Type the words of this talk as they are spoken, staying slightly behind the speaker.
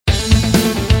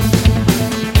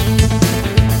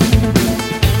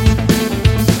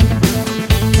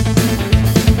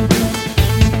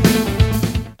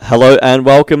Hello and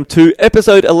welcome to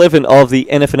episode 11 of the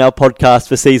NFNL podcast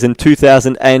for season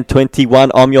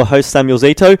 2021. I'm your host Samuel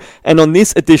Zito, and on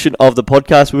this edition of the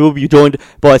podcast we will be joined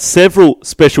by several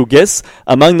special guests.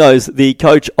 Among those, the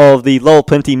coach of the Lowell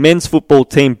Plenty men's football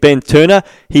team, Ben Turner.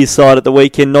 His side at the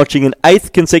weekend notching an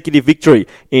 8th consecutive victory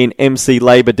in MC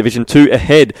Labour Division 2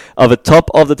 ahead of a top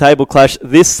of the table clash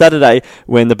this Saturday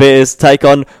when the Bears take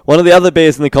on one of the other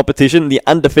Bears in the competition, the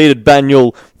undefeated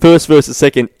Banyule, first versus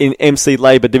second in MC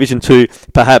Labour Division 2,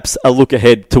 perhaps a look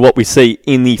ahead to what we see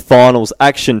in the finals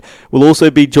action. We'll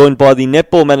also be joined by the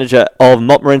netball manager of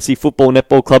Montmorency Football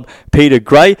Netball Club, Peter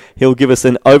Gray. He'll give us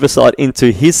an oversight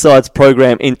into his side's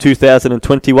program in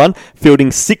 2021,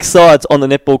 fielding 6 sides on the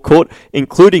netball court,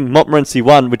 including Montmorency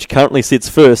 1, which currently sits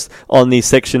first on the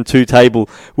Section 2 table.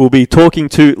 We'll be talking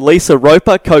to Lisa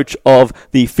Roper, coach of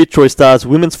the Fitzroy Stars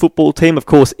women's football team, of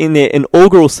course, in their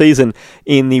inaugural season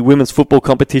in the women's football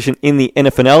competition in the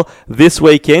NFNL. This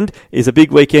weekend is a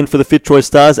big weekend for the Fitzroy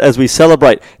Stars as we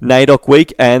celebrate NAIDOC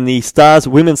Week, and the Stars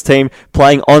women's team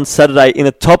playing on Saturday in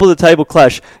a top of the table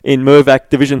clash in Mirvac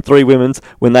Division 3 women's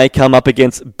when they come up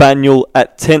against Banyule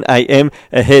at 10 a.m.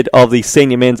 ahead of the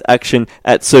senior men's action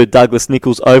at Sir Douglas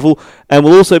Nicholls Oval. And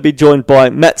we'll also be joined by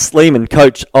Matt Sleeman,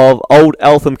 coach of Old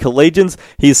Eltham Collegians,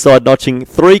 his side notching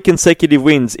 3 consecutive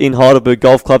wins in Heidelberg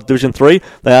Golf Club Division 3.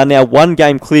 They are now 1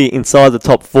 game clear inside the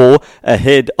top 4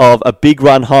 ahead of a big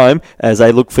run home as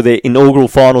they look for their inaugural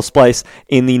finals place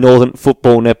in the Northern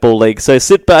Football Netball League. So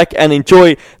sit back and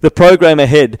enjoy the program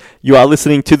ahead. You are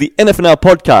listening to the NFNL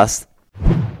podcast.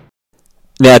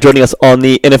 Now joining us on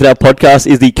the NFNL podcast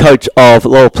is the coach of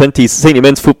Lowell Plenty's senior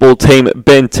men's football team,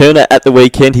 Ben Turner. At the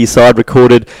weekend, his side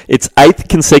recorded its 8th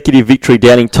consecutive victory,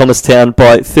 downing Thomastown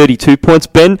by 32 points.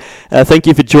 Ben, thank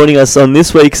you for joining us on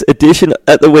this week's edition.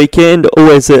 At the weekend,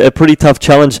 always a pretty tough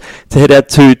challenge to head out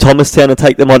to Thomastown and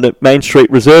take them on to Main Street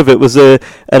Reserve. It was an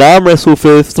arm wrestle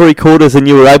for 3 quarters and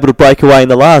you were able to break away in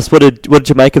the last. What did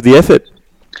you make of the effort?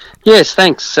 Yes,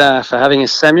 thanks for having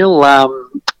us,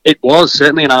 Samuel. It was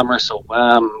certainly an arm wrestle.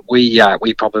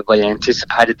 We probably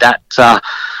anticipated that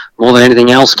more than anything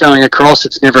else going across.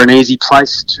 It's never an easy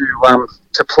place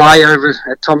to play over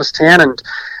at Thomastown, and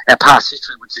our past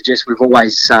history would suggest we've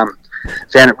always found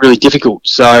it really difficult.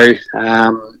 So,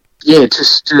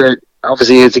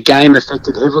 obviously it's a game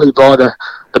affected heavily by the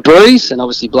breeze and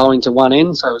obviously blowing to one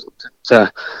end, so it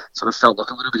sort of felt like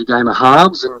a little bit of game of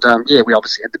halves, and we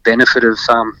obviously had the benefit of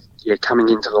coming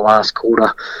into the last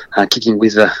quarter, kicking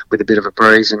with a bit of a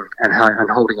breeze and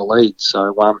holding a lead.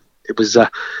 So it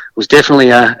was definitely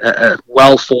a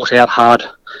well thought out,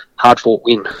 hard fought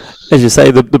win. As you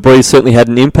say, the breeze certainly had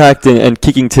an impact, and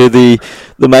kicking to the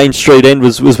main street end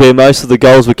was where most of the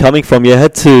goals were coming from. You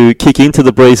had to kick into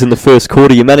the breeze in the first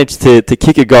quarter. You managed to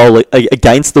kick a goal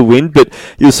against the wind, but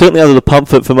you were certainly under the pump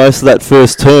for most of that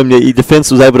first term. Your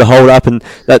defence was able to hold up, and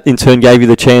that in turn gave you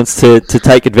the chance to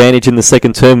take advantage in the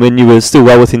second term when you were still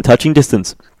well within touching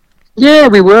distance. Yeah,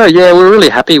 we were. Yeah, we were really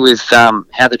happy with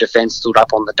how the defence stood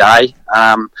up on the day.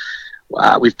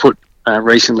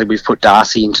 Recently we've put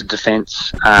Darcy into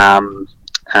defence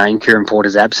in Kieran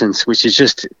Porter's absence, which has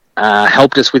just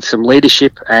helped us with some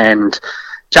leadership and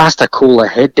just a cooler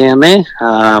head down there,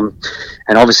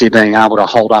 and obviously being able to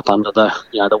hold up under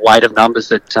the weight of numbers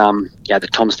that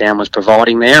Thomastown was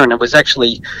providing there. And it was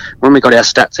actually, when we got our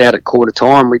stats out at quarter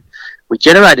time, we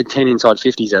generated 10 inside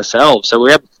 50s ourselves. So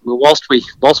whilst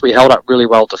we held up really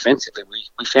well defensively,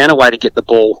 we found a way to get the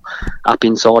ball up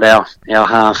inside our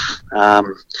half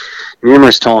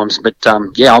numerous times. But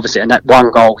obviously, and that one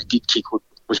goal we did kick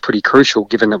was pretty crucial,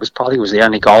 given that it was the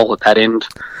only goal at that end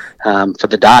for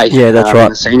the day. Yeah, that's right.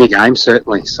 In the senior game,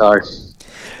 certainly. So.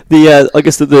 I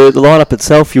guess the lineup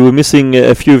itself, you were missing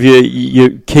a few of your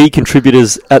key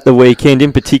contributors at the weekend.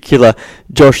 In particular,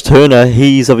 Josh Turner.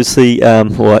 He's obviously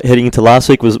heading into last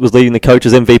week was leading the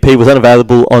coaches MVP. Was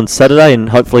unavailable on Saturday, and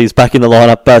hopefully he's back in the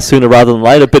lineup sooner rather than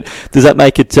later. But does that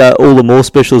make it all the more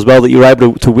special as well that you were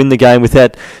able to win the game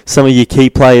without some of your key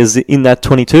players in that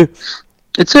 22?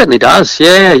 It certainly does.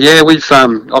 Yeah. We've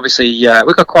obviously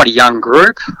we've got quite a young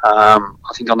group.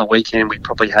 I think on the weekend we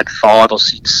probably had 5 or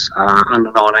 6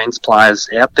 under 19s players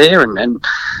out there, and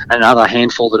another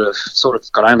handful that have sort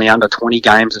of got only under 20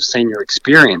 games of senior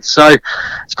experience. So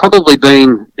it's probably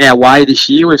been our way this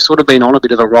year. We've sort of been on a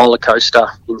bit of a roller coaster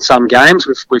in some games.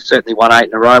 We've certainly won 8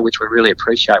 in a row, which we really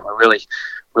appreciate. We're really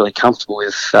comfortable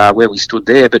with where we stood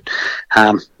there. But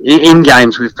in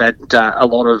games we've had a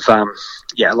lot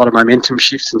of momentum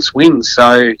shifts and swings.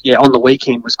 So on the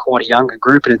weekend was quite a younger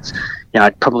group, and it's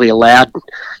probably allowed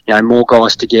more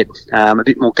guys to get a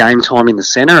bit more game time in the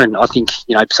centre. And I think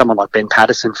someone like Ben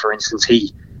Patterson, for instance,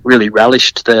 he really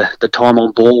relished the time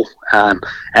on ball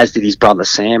as did his brother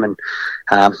Sam, and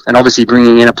obviously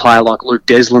bringing in a player like Luke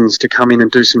Deslands to come in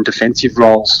and do some defensive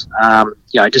roles,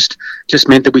 just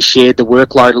meant that we shared the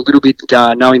workload a little bit,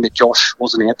 knowing that Josh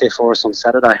wasn't out there for us on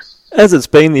Saturday. As it's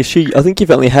been this year, I think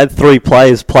you've only had 3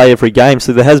 players play every game,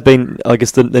 so there has been, I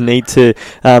guess, the need to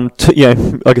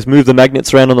move the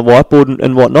magnets around on the whiteboard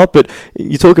and whatnot. But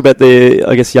you talk about the,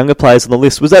 I guess, younger players on the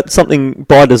list. Was that something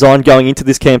by design going into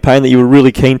this campaign that you were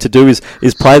really keen to do? Is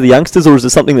play the youngsters, or is it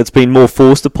something that's been more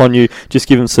forced upon you just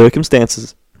given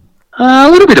circumstances?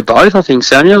 A little bit of both, I think,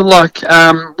 Samuel.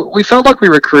 We felt like we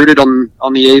recruited on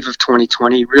the eve of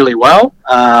 2020 really well,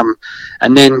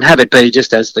 and then have it be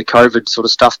just as the COVID sort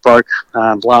of stuff broke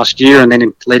last year, and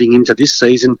then leading into this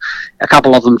season, a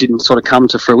couple of them didn't sort of come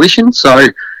to fruition. So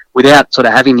without sort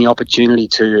of having the opportunity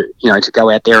to go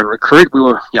out there and recruit, we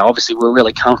were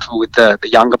really comfortable with the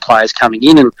younger players coming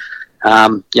in, and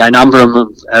a number of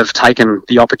them have taken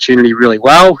the opportunity really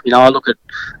well. I look at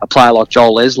a player like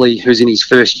Joel Leslie, who's in his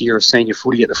first year of senior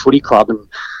footy at the footy club,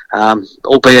 and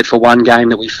albeit for one game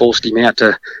that we forced him out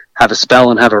to have a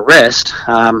spell and have a rest,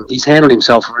 he's handled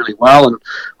himself really well, and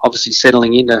obviously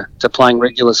settling into playing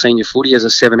regular senior footy as a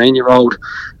 17-year-old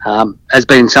has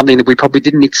been something that we probably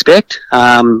didn't expect.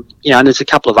 And there's a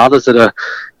couple of others that are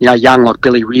young, like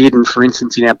Billy Reardon, for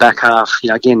instance, in our back half.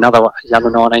 Again, another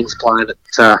younger 19s player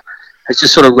that has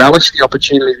just sort of relished the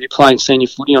opportunity to be playing senior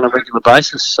footy on a regular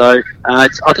basis. So I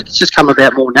think it's just come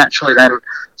about more naturally than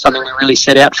something we really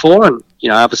set out for. And,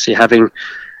 obviously having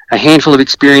a handful of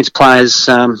experienced players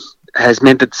has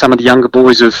meant that some of the younger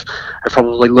boys have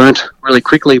probably learnt really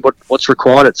quickly what's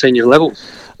required at senior level.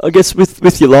 I guess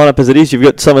with your lineup as it is, you've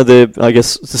got some of the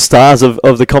stars of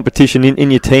the competition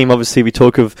in your team. Obviously, we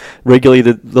talk of regularly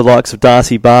the likes of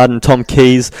Darcy Barden, Tom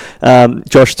Keys,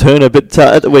 Josh Turner. But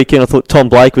at the weekend, I thought Tom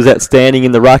Blake was outstanding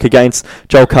in the ruck against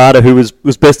Joel Carter, who was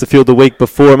best of field the week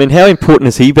before. I mean, how important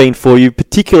has he been for you,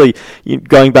 particularly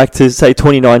going back to, say,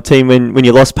 2019 when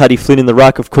you lost Paddy Flynn in the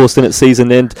ruck? Of course, then at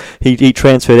season end, he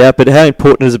transferred out. But how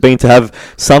important has it been to have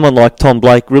someone like Tom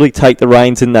Blake really take the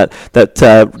reins in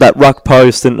that ruck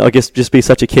post, and I guess just be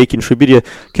such a key contributor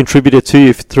to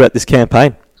you throughout this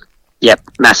campaign? Yep,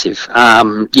 massive.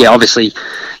 Obviously,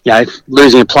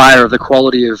 losing a player of the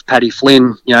quality of Paddy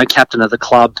Flynn, captain of the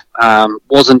club,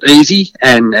 wasn't easy,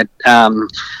 and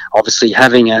obviously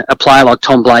having a player like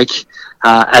Tom Blake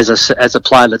as a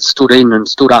player that stood in and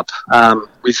stood up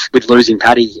with losing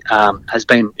Paddy has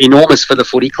been enormous for the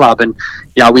footy club, and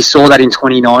we saw that in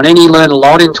 2019. He learned a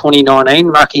lot in 2019,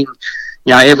 rucking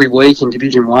every week in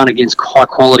Division 1 against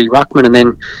high-quality ruckmen, and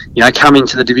then, coming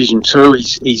to the Division 2,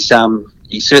 he's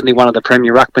certainly one of the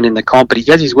premier ruckmen in the comp, but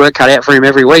he has his work cut out for him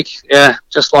every week,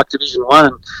 just like Division 1.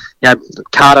 And,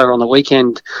 Carter on the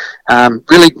weekend,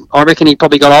 really, I reckon he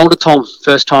probably got older, Tom,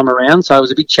 first time around, so it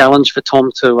was a big challenge for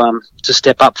Tom to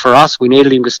step up for us. We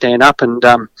needed him to stand up, and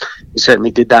he certainly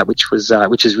did that, which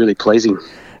is really pleasing.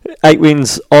 8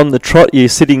 wins on the trot. You're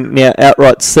sitting now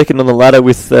outright second on the ladder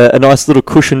with a nice little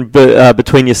cushion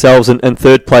between yourselves and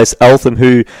third place Eltham,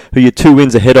 who you're 2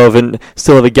 wins ahead of and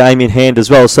still have a game in hand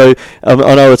as well. So I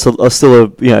know it's still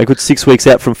a good 6 weeks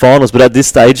out from finals, but at this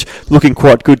stage, looking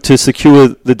quite good to secure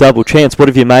the double chance. What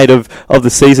have you made of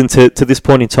the season to this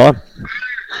point in time?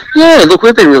 Yeah, look,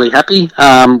 we've been really happy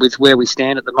with where we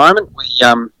stand at the moment. We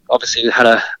obviously had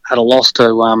a loss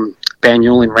to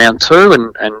Banyule in round 2,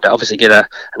 and obviously get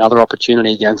another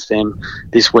opportunity against them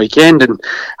this weekend. And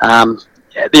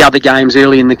the other games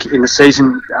early in the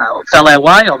season fell our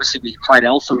way. Obviously, we played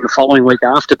Eltham the following week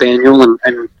after Banyule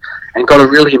and got a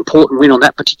really important win on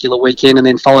that particular weekend, and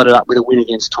then followed it up with a win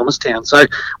against Thomastown. So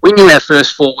we knew our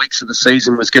first 4 weeks of the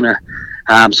season was going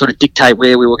to sort of dictate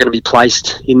where we were going to be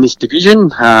placed in this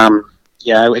division.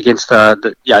 Against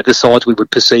the sides we would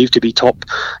perceive to be top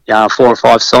 4 or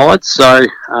 5 sides. So,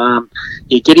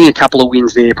 getting a couple of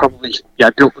wins there probably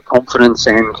built the confidence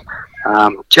and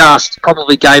just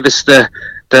probably gave us the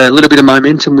little bit of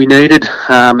momentum we needed.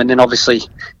 And then obviously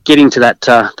getting to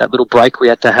that little break we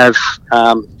had to have,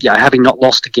 having not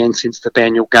lost again since the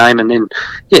Banyule game, and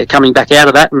then coming back out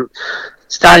of that and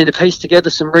starting to piece together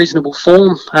some reasonable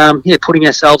form. Putting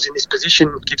ourselves in this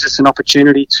position gives us an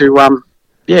opportunity to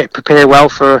prepare well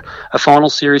for a final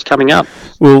series coming up.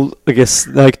 Well, I guess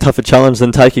no tougher challenge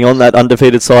than taking on that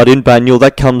undefeated side in Banyule.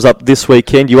 That comes up this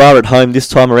weekend. You are at home this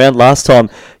time around. Last time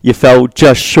you fell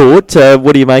just short.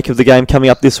 What do you make of the game coming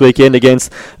up this weekend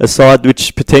against a side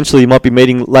which potentially you might be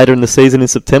meeting later in the season in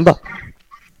September?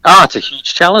 It's a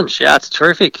huge challenge. Yeah, it's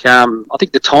terrific. I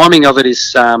think the timing of it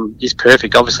is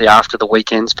perfect. Obviously, after the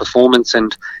weekend's performance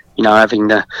and having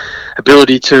the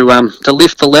ability to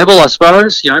lift the level, I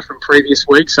suppose, from previous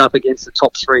weeks up against the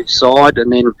top 3 side,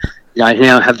 and then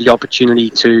now have the opportunity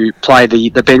to play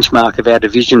the benchmark of our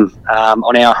division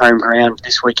on our home ground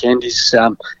this weekend is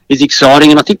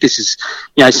exciting, and I think this is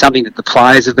something that the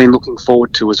players have been looking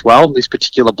forward to as well. This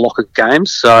particular block of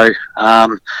games, so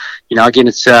again,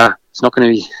 it's not going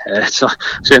to be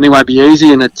certainly won't be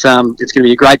easy, and it's going to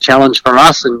be a great challenge for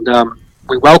us, and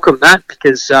we welcome that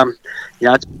because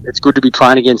it's good to be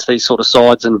playing against these sort of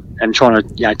sides and trying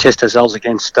to test ourselves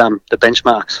against the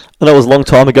benchmarks. I know it was a long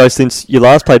time ago since you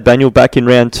last played Banyule back in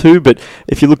round 2, but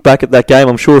if you look back at that game,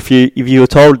 I'm sure if you were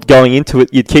told going into it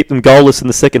you'd keep them goalless in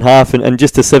the second half and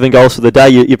just to 7 goals for the day,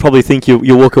 you probably think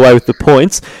you'll walk away with the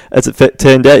points. As it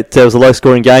turned out, it was a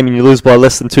low-scoring game and you lose by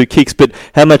less than 2 kicks. But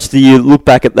how much do you look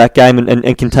back at that game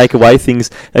and can take away things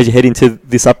as you head into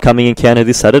this upcoming encounter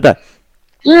this Saturday?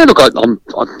 Yeah, look, I'm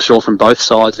sure from both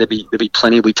sides there'll be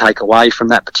plenty we take away from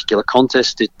that particular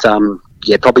contest. It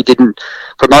probably didn't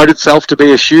promote itself to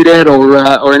be a shootout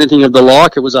or anything of the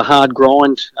like. It was a hard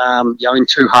grind, in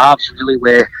 2 halves really,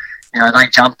 where they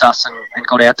jumped us and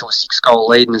got out to a 6-goal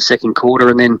lead in the second quarter.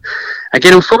 And then,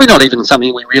 again, it was probably not even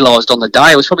something we realised on the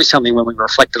day. It was probably something when we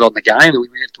reflected on the game. We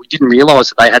didn't realise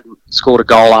that they hadn't scored a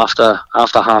goal after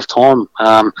half-time.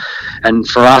 And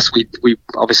for us, we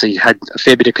obviously had a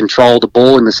fair bit of control of the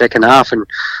ball in the second half. And,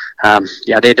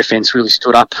 their defence really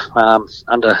stood up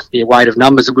under the weight of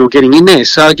numbers that we were getting in there.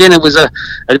 So, again, it was a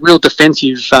real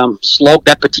defensive slog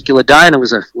that particular day, and it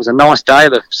was a nice day.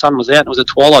 The sun was out, and it was a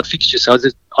twilight fixture, so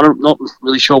I'm not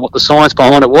really sure what the science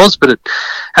behind it was, but it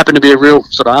happened to be a real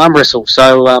sort of arm wrestle.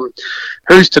 So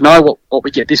who's to know what we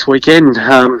get this weekend?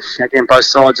 Again, both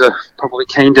sides are probably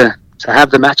keen to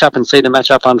have the matchup and see the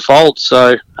matchup unfold.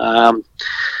 So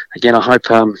again, I hope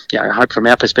from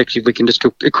our perspective we can just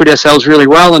acquit ourselves really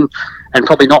well and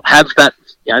probably not have that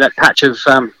that patch of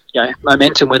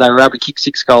momentum where they were able to kick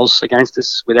 6 goals against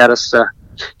us without us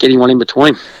getting one in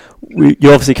between.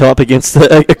 You obviously come up against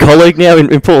a colleague now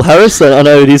in Paul Harris. I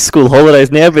know it is school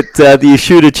holidays now, but do you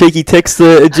shoot a cheeky text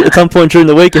at some point during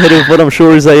the week ahead of what I'm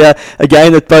sure is a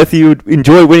game that both of you would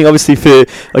enjoy winning, obviously for,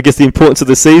 I guess, the importance of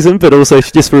the season, but also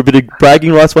just for a bit of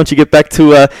bragging rights once you get back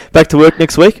to work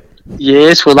next week?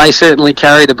 Yes, well, they certainly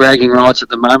carry the bragging rights at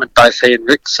the moment, both he and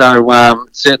Rick, so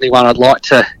certainly one I'd like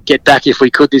to get back if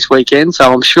we could this weekend.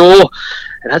 So I'm sure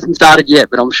it hasn't started yet,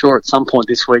 but I'm sure at some point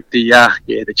this week the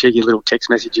cheeky little text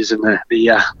messages and the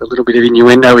little bit of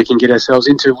innuendo we can get ourselves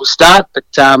into will start. But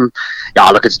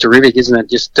look, it's terrific, isn't it?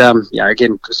 Just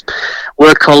again, just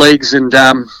work colleagues, and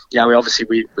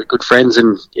we're good friends,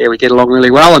 and we get along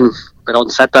really well. But on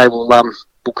Saturday we'll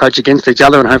coach against each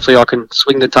other, and hopefully I can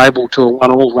swing the table to a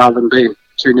 1-1 rather than being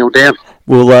 2-0 down.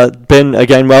 Well, Ben,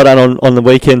 again, well done on the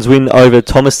weekend's win over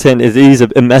Thomastown. It is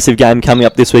a massive game coming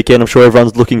up this weekend. I'm sure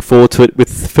everyone's looking forward to it,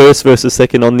 with first versus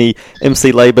second on the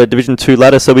MC Labour Division 2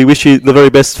 ladder. So we wish you the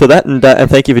very best for that, and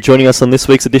thank you for joining us on this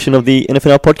week's edition of the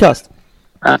NFNL podcast.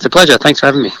 It's a pleasure. Thanks for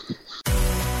having me.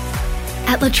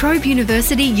 At La Trobe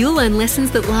University, you'll learn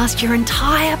lessons that last your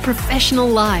entire professional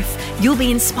life. You'll be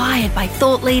inspired by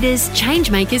thought leaders, change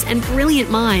makers, and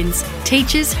brilliant minds.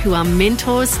 Teachers who are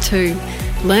mentors too.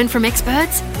 Learn from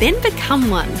experts, then become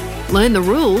one. Learn the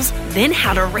rules, then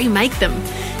how to remake them.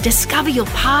 Discover your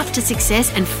path to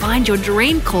success and find your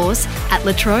dream course at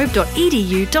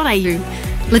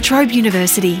latrobe.edu.au. La Trobe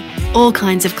University, all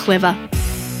kinds of clever.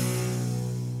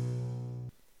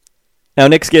 Our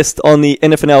next guest on the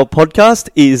NFNL podcast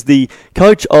is the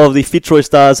coach of the Fitzroy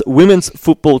Stars women's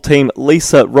football team,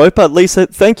 Lisa Roper. Lisa,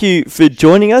 thank you for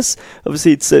joining us.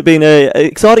 Obviously, it's been an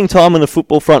exciting time on the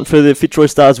football front for the Fitzroy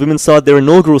Stars women's side, their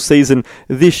inaugural season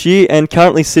this year, and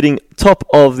currently sitting top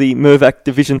of the Mirvac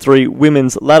Division 3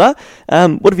 women's ladder.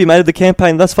 What have you made of the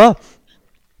campaign thus far?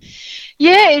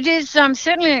 Yeah, it is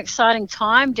certainly an exciting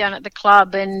time down at the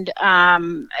club, and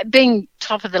being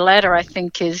top of the ladder, I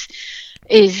think, is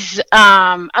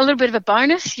a little bit of a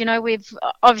bonus. We've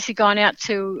obviously gone out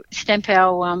to stamp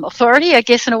our authority, I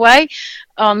guess, in a way,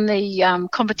 on the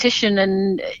competition.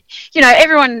 And,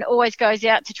 everyone always goes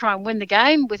out to try and win the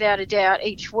game, without a doubt,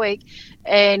 each week.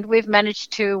 And we've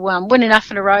managed to win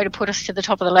enough in a row to put us to the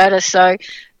top of the ladder. So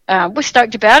we're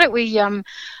stoked about it. We are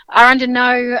under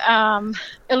no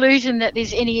illusion that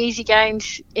there's any easy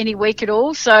games any week at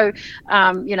all. So,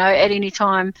 at any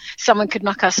time someone could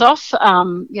knock us off,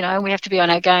 and we have to be on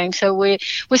our game. So we're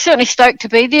certainly stoked to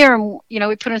be there, and,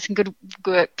 we put in some good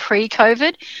work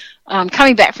pre-COVID.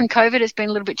 Coming back from COVID has been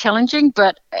a little bit challenging,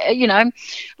 but,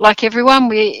 like everyone,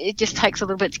 it just takes a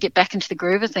little bit to get back into the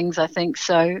groove of things, I think.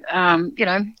 So,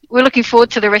 we're looking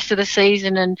forward to the rest of the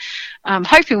season, and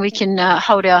hoping we can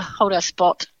hold our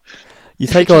spot. You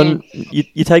take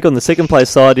on the second place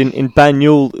side in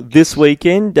Banyule this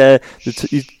weekend.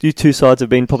 You two sides have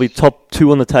been probably top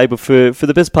two on the table for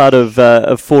the best part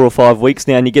of 4 or 5 weeks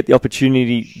now, and you get the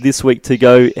opportunity this week to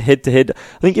go head to head.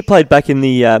 I think you played back in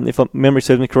the, if my memory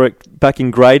serves me correct, back in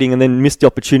grading, and then missed the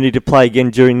opportunity to play again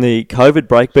during the COVID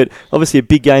break. But obviously a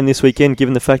big game this weekend,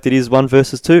 given the fact it is 1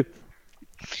 versus 2.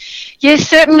 Yes,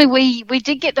 certainly we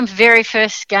did get the very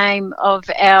first game of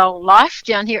our life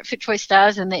down here at Fitzroy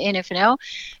Stars in the NFNL.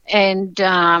 And,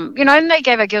 and they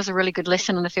gave our girls a really good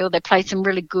lesson on the field. They played some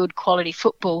really good quality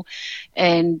football.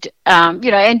 And,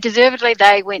 and deservedly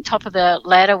they went top of the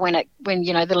ladder when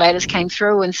the ladders came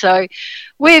through. And so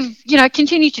we've,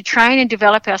 continued to train and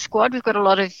develop our squad. We've got a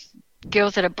lot of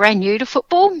girls that are brand new to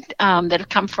football, that have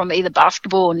come from either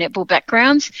basketball or netball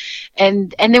backgrounds,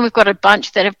 and then we've got a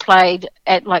bunch that have played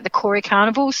at like the Corey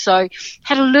Carnival, so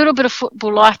had a little bit of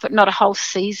football life but not a whole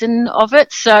season of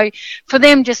it. So for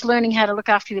them, just learning how to look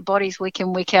after their bodies week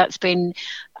in, week out, it's been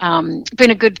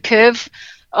a good curve,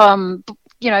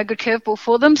 good curveball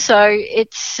for them. So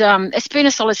it's been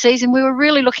a solid season. We were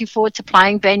really looking forward to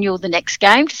playing Banyule the next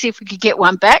game to see if we could get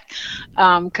one back,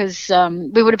 because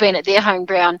we would have been at their home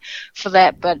ground for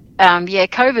that. But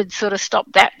COVID sort of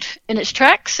stopped that in its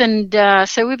tracks, and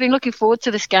so we've been looking forward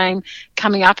to this game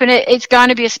coming up, and it's going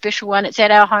to be a special one. It's at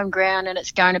our home ground, and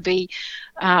it's going to be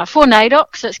for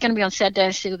NAIDOC, so it's going to be on Saturday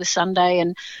instead of the Sunday,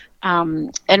 and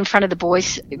in front of the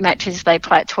boys matches they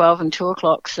play at 12 and 2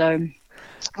 o'clock. So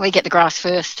we get the grass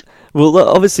first. Well,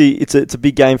 obviously, it's a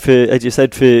big game for, as you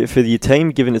said, for your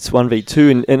team, given it's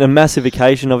 1v2 and a massive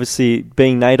occasion, obviously,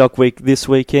 being NAIDOC week this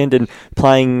weekend and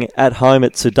playing at home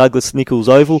at Sir Douglas Nicholls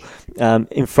Oval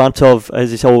in front of,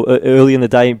 as you saw early in the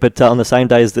day, but on the same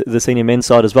day as the senior men's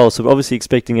side as well. So we're obviously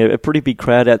expecting a pretty big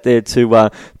crowd out there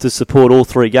to support all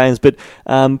 3 games. But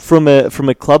from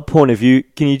a club point of view,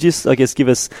 can you just, give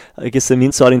us, some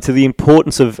insight into the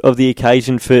importance of the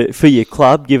occasion for your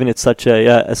club, given it's such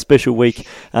a special week,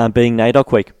 being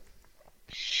NAIDOC week?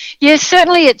 Yes,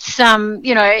 certainly it's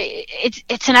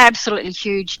it's an absolutely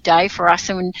huge day for us.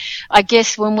 And I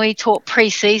guess when we talk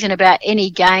pre-season about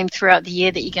any game throughout the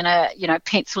year that you're going to,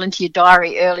 pencil into your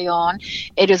diary early on,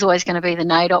 it is always going to be the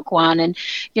NAIDOC one. And,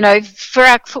 for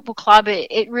our football club,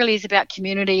 it really is about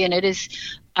community, and it is,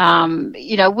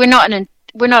 we're not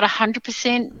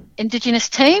 100% Indigenous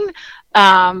team.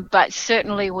 But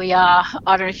certainly we are,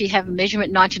 I don't know if you have a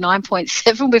measurement,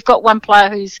 99.7. We've got 2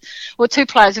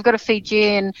 players. We've got a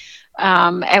Fijian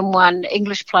and 1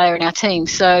 English player in our team.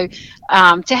 So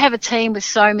to have a team with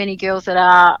so many girls that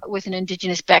are with an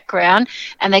Indigenous background,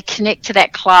 and they connect to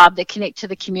that club, they connect to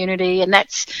the community, and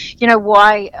that's,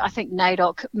 why I think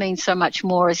NAIDOC means so much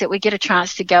more, is that we get a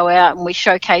chance to go out and we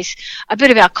showcase a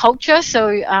bit of our culture. So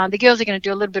the girls are going to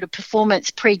do a little bit of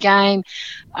performance pre-game.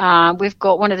 We've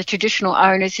got one of the traditional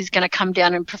owners who's going to come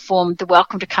down and perform the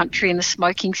Welcome to Country and the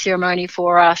smoking ceremony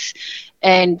for us.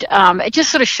 And it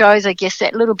just sort of shows, I guess,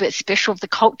 that little bit special of the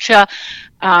culture.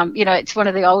 It's one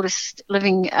of the oldest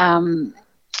living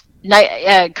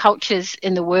cultures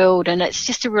in the world, and it's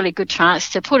just a really good chance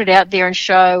to put it out there and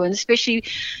show, and especially,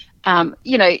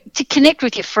 to connect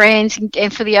with your friends,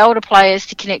 and for the older players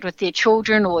to connect with their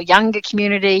children or younger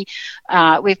community.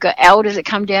 We've got elders that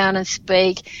come down and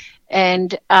speak.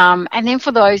 And then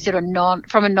for those that are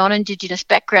from a non-Indigenous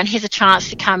background, here's a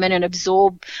chance to come in and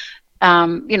absorb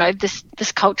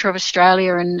this culture of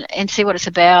Australia and see what it's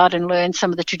about, and learn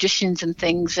some of the traditions and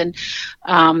things. And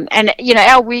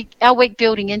our week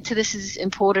building into this is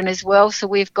important as well. So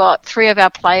we've got 3 of our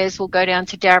players will go down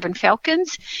to Darebin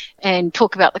Falcons and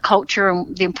talk about the culture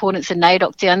and the importance of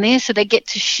NAIDOC down there. So they get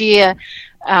to share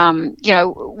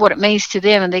what it means to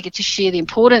them, and they get to share the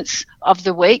importance of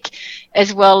the week,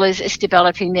 as well as it's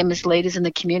developing them as leaders in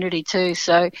the community too.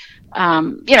 So,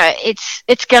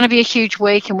 it's going to be a huge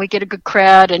week, and we get a good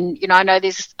crowd. And, I know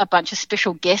there's a bunch of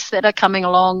special guests that are coming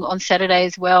along on Saturday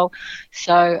as well.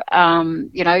 So,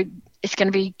 it's going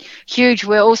to be huge.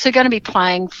 We're also going to be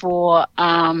playing for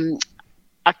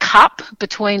a cup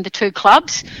between the 2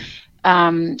 clubs.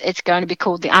 It's going to be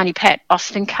called the Auntie Pat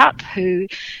Austin Cup, who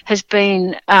has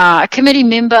been a committee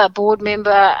member, a board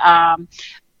member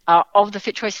of the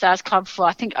Fitzroy Stars Club for,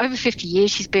 I think, over 50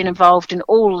 years. She's been involved in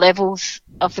all levels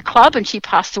of the club, and she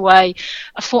passed away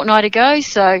a fortnight ago.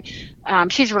 So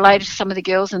she's related to some of the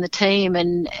girls in the team,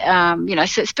 and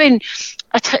so it's been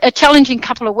a challenging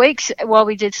couple of weeks while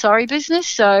we did sorry business.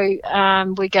 So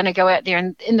we're going to go out there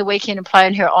in the weekend and play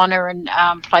in her honour, and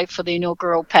play for the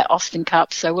inaugural Pat Austin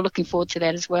Cup. So we're looking forward to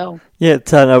that as well. Yeah,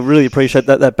 I really appreciate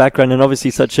that background, and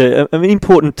obviously such an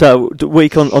important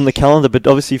week on the calendar, but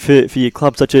obviously for your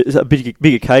club, such a big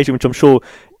occasion, which I'm sure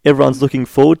everyone's looking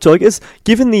forward to. I guess,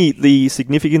 given the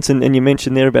significance, and you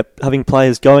mentioned there about having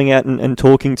players going out and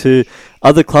talking to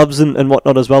other clubs and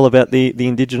whatnot as well about the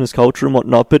Indigenous culture and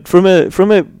whatnot, but from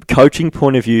a coaching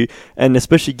point of view, and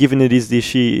especially given it is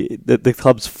this year the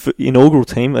club's inaugural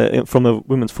team from a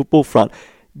women's football front,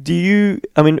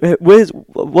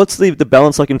 what's the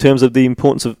balance like in terms of the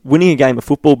importance of winning a game of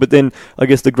football, but then I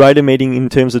guess the greater meaning in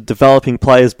terms of developing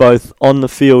players both on the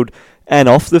field and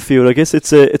off the field? I guess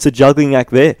it's a juggling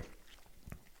act there.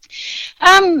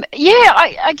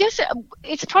 I guess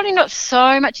it's probably not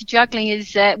so much juggling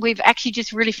as that we've actually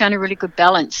just really found a really good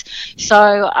balance.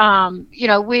 So,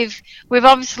 we've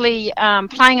obviously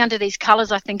playing under these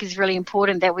colours, I think, is really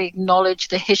important, that we acknowledge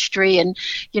the history and,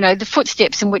 the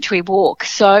footsteps in which we walk.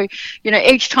 So,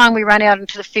 each time we run out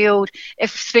into the field,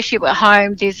 especially at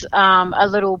home, there's a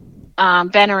little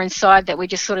banner inside that we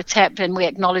just sort of tap, and we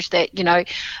acknowledge that,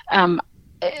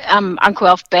 Uncle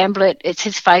Alf Bamblett, it's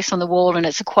his face on the wall and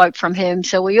it's a quote from him.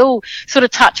 So we all sort of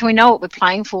touch and we know what we're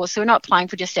playing for. So we're not playing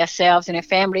for just ourselves and our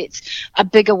family. It's a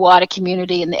bigger, wider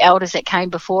community and the elders that came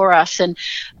before us. And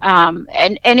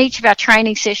each of our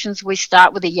training sessions, we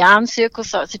start with a yarn circle.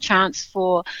 So it's a chance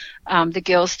for the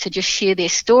girls to just share their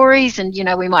stories, and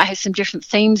we might have some different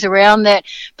themes around that,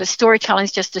 but storytelling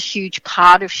is just a huge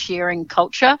part of sharing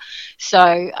culture.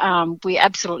 So we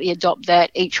absolutely adopt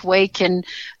that each week, and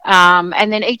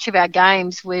then each of our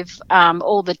games with our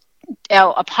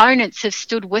opponents have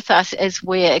stood with us as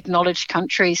we're acknowledged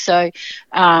country. So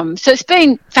it's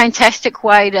been a fantastic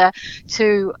way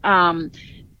to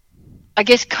I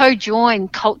guess co-join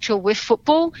culture with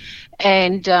football,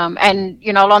 and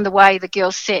along the way the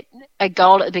girls set a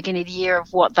goal at the beginning of the year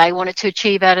of what they wanted to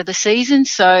achieve out of the season.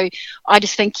 So I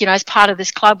just think, as part of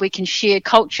this club, we can share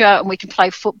culture and we can play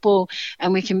football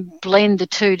and we can blend the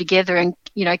two together and,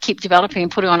 keep developing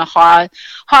and put it on a higher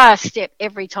step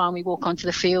every time we walk onto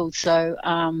the field. So,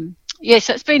 so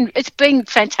it's been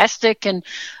fantastic, and,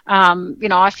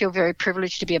 I feel very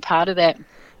privileged to be a part of that.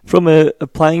 From a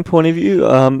playing point of view,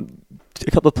 a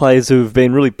couple of players who have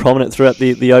been really prominent throughout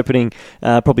the opening,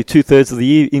 probably 2/3 of the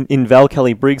year, in Val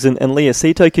Kelly-Briggs and Leah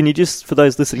Sito. Can you just, for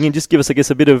those listening in, just give us, I guess,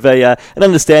 a bit of an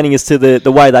understanding as to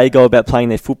the way they go about playing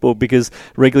their football, because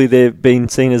regularly they've been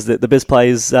seen as the best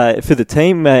players for the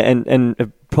team and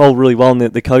have polled really well in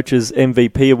the coaches'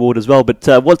 MVP award as well. But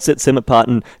what sets them apart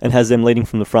and has them leading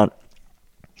from the front?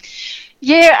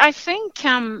 Yeah, I think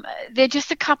they're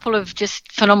just a couple of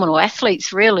just phenomenal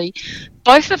athletes, really.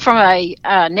 Both are from a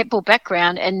netball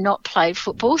background and not played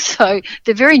football, so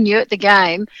they're very new at the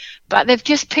game, but they've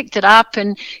just picked it up,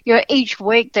 and each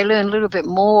week they learn a little bit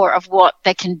more of what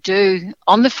they can do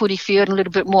on the footy field, and a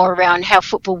little bit more around how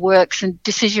football works and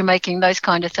decision making, those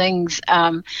kind of things.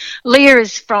 Leah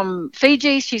is from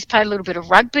Fiji. She's played a little bit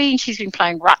of rugby and she's been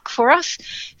playing ruck for us,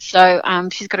 so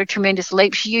she's got a tremendous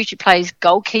leap. She usually plays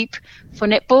goalkeep for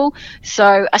netball,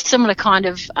 so a similar kind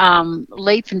of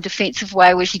leap and defensive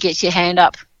way where she gets your hand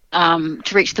up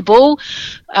to reach the ball.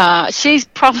 She's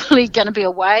probably going to be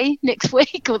away next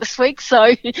week or this week,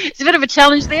 so it's a bit of a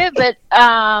challenge there, but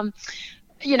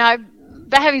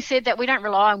but having said that, we don't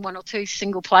rely on one or two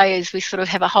single players. We sort of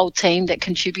have a whole team that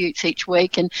contributes each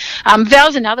week. And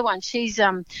Val's another one. She's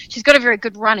got a very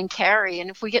good run and carry, and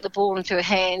if we get the ball into her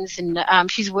hands, and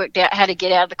she's worked out how to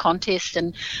get out of the contest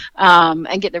and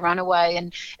get the runaway.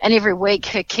 And every week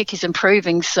her kick is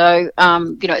improving. So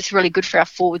it's really good for our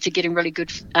forwards to getting really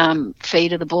good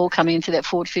feed of the ball coming into that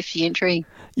forward 50 entry.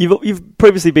 You've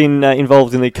previously been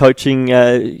involved in the coaching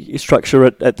structure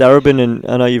at Darebin, and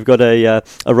I know you've got a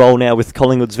role now with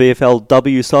Collingwood's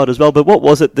VFLW side as well. But what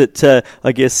was it that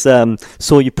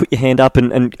saw you put your hand up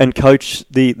and coach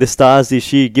the Stars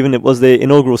this year, given it was their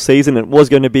inaugural season and it was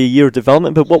going to be a year of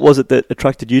development? But what was it that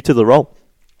attracted you to the role?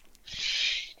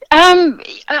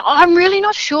 I'm really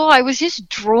not sure. I was just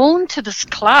drawn to this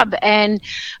club, and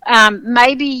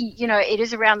maybe it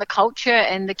is around the culture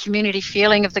and the community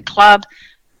feeling of the club.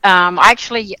 I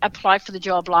actually applied for the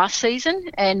job last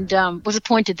season and was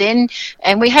appointed then,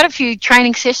 and we had a few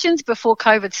training sessions before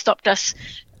COVID stopped us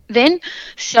then.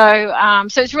 So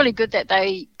it's really good that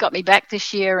they got me back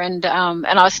this year, and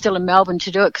I was still in Melbourne to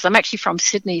do it because I'm actually from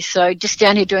Sydney. So just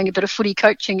down here doing a bit of footy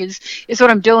coaching is what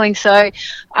I'm doing. So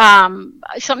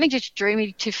something just drew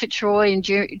me to Fitzroy and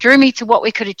drew me to what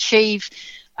we could achieve.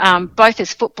 Both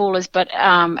as footballers, but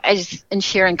as in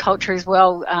sharing culture as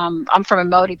well. I'm from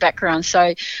a Māori background,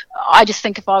 so I just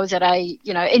think if I was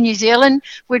in New Zealand,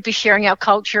 we'd be sharing our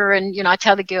culture, and I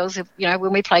tell the girls,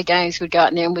 when we play games, we'd go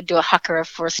out there and we'd do a haka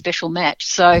for a special match.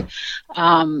 So, so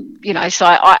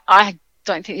I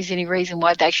don't think there's any reason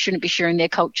why they shouldn't be sharing their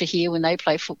culture here when they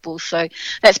play football. So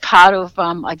that's part of,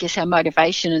 I guess, our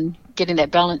motivation and getting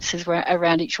that balance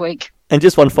around each week. And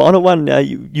just one final one,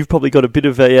 you've probably got a bit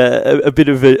of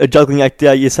a juggling act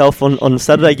yourself on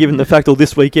Saturday, given the fact, or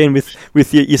this weekend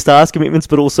with your Stars commitments,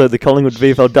 but also the Collingwood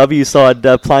VFLW side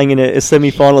playing in a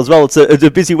semi-final as well. It's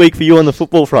a busy week for you on the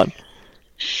football front.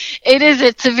 It is.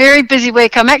 It's a very busy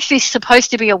week. I'm actually supposed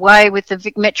to be away with the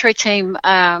Vic Metro team.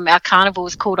 Our carnival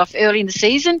was called off early in the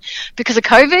season because of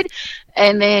COVID.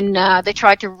 And then they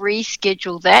tried to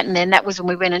reschedule that, and then that was when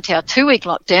we went into our 2-week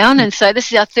lockdown. And so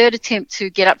this is our third attempt to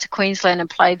get up to Queensland and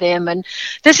play them. And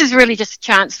this is really just a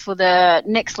chance for the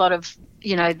next lot of,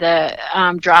 the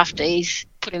draftees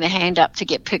putting their hand up to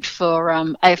get picked for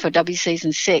AFLW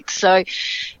Season 6. So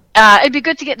it'd be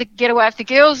good to get away with the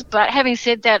girls, but having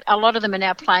said that, a lot of them are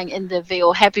now playing in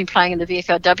or have been playing in the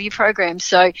VFLW program.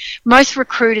 So most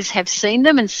recruiters have seen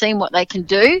them and seen what they can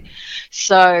do.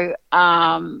 So,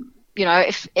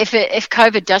 if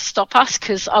COVID does stop us,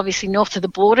 because obviously north of the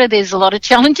border there's a lot of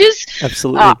challenges.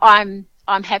 Absolutely.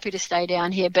 I'm happy to stay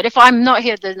down here. But if I'm not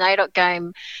here at the NAIDOC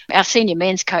game, our senior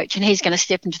men's coach, and he's going to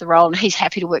step into the role, and he's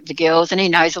happy to work the girls, and he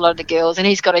knows a lot of the girls, and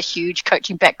he's got a huge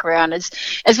coaching background as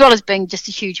well as being just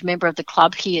a huge member of the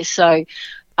club here. So,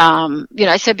 so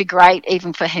it'd be great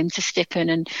even for him to step in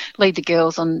and lead the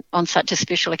girls on such a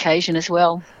special occasion as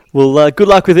well. Well, good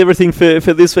luck with everything for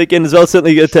this weekend as well.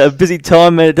 Certainly a busy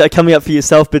time coming up for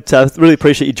yourself, but really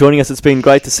appreciate you joining us. It's been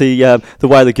great to see the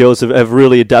way the girls have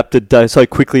really adapted so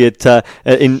quickly in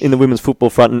the women's football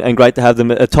front, and great to have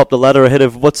them atop the ladder ahead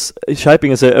of what's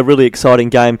shaping as a really exciting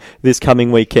game this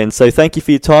coming weekend. So thank you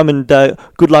for your time, and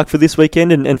good luck for this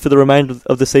weekend and for the remainder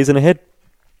of the season ahead.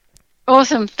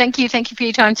 Awesome. Thank you. Thank you for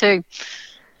your time too.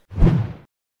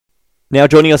 Now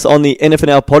joining us on the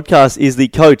NFNL podcast is the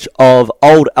coach of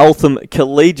Old Eltham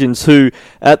Collegians, who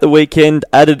at the weekend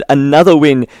added another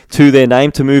win to their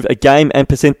name to move a game and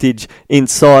percentage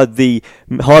inside the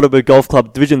Heidelberg Golf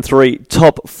Club Division 3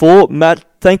 top 4. Matt,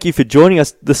 thank you for joining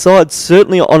us. The side's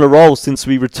certainly on a roll since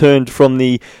we returned from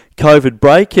the COVID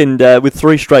break, and with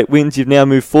 3 straight wins, you've now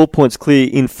moved 4 points clear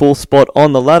in 4th spot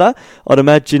on the ladder. I'd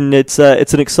imagine it's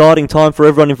an exciting time for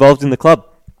everyone involved in the club.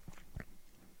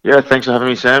 Yeah, thanks for having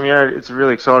me, Sam. Yeah, it's a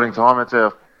really exciting time. It's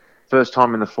our first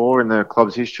time in the 4 in the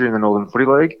club's history in the Northern Footy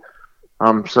League.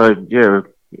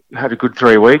 We had a good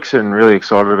 3 weeks and really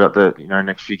excited about the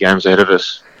next few games ahead of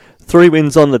us. 3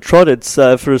 wins on the trot. It's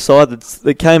for a side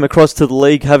that came across to the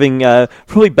league having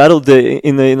probably battled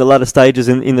in the latter stages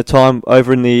in the time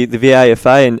over in the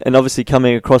VAFA, and obviously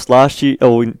coming across last year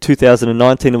or in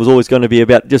 2019, it was always going to be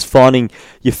about just finding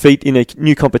your feet in a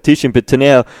new competition. But to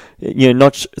now,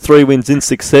 notch 3 wins in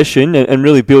succession and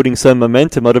really building some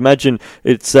momentum. I'd imagine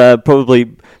it's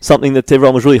probably something that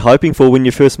everyone was really hoping for when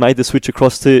you first made the switch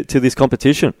across to this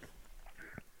competition.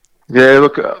 Yeah,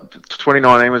 look,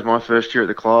 2019 was my first year at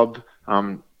the club,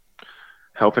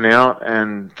 helping out,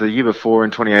 and the year before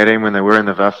in 2018 when they were in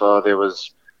the VAFA, there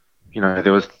was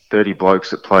 30 blokes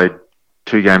that played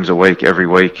 2 games a week every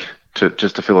week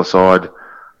just to fill a side.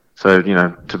 So,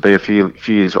 to be a few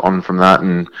years on from that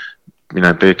and,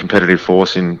 be a competitive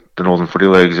force in the Northern Footy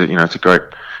Leagues, it's a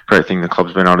great thing the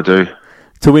club's been able to do.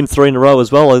 To win 3 in a row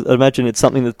as well, I imagine it's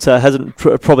something that hasn't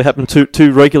probably happened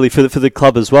too regularly for the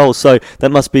club as well. So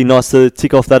that must be nice to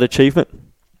tick off that achievement.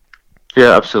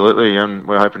 Yeah, absolutely, and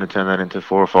we're hoping to turn that into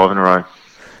 4 or 5 in a row.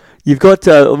 You've got,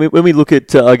 when we look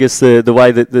at, I guess, the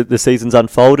way that the season's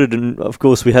unfolded, and of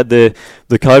course we had the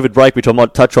COVID break, which I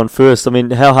might touch on first. I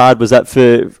mean, how hard was that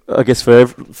for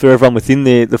everyone within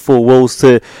the 4 walls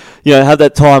to, have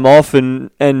that time off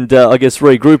and I guess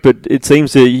regroup? But it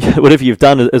seems that whatever you've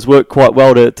done has worked quite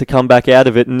well to come back out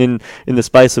of it, and in the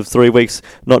space of 3 weeks,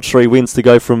 notch 3 wins to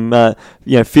go from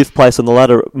 5th place on the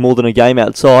ladder, more than a game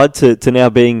outside, to now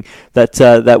being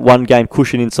that 1 game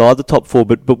cushion inside the top 4.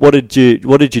 But what did you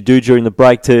do during the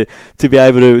break to be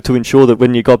able to ensure that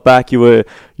when you got back you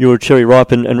were cherry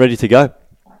ripe and ready to go?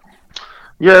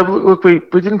 Yeah, look, we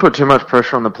didn't put too much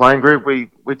pressure on the playing group.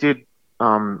 We did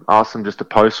ask them just to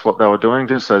post what they were doing,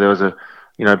 just so there was a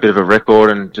bit of a record,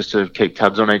 and just to keep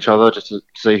tabs on each other, just to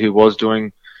see who was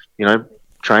doing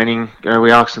training.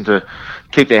 We asked them to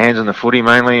keep their hands on the footy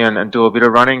mainly and do a bit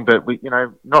of running, but we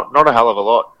not a hell of a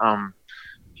lot.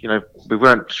 We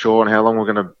weren't sure on how long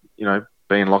we're going to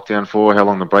be in lockdown for, how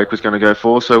long the break was going to go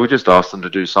for, so we just asked them to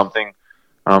do something.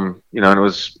 And it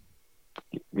was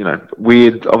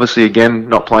weird, obviously, again,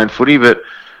 not playing footy, but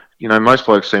most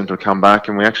blokes seemed to have come back,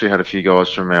 and we actually had a few guys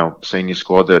from our senior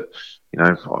squad that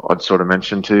I'd sort of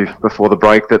mentioned to before the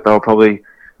break that they were probably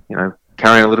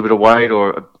carrying a little bit of weight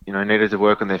or needed to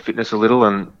work on their fitness a little,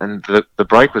 and the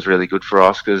break was really good for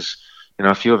us because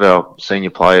a few of our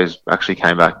senior players actually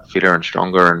came back fitter and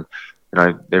stronger,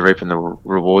 and they're reaping the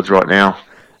rewards right now.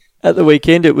 At the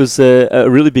weekend, it was a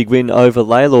really big win over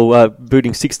Lalor,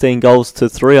 booting 16 goals to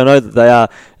 3. I know that they are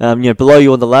below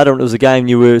you on the ladder, and it was a game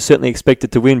you were certainly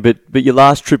expected to win, but your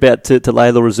last trip out to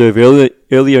Lalor Reserve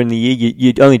earlier in the year,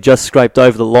 you'd only just scraped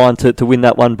over the line to win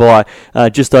that one by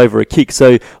just over a kick.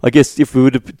 So I guess if we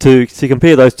were to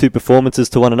compare those two performances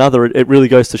to one another, it really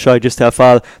goes to show just how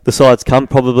far the sides come,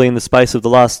 probably in the space of the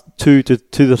last 2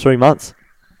 to 3 months.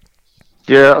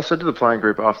 Yeah, I said to the playing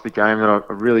group after the game that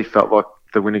I really felt like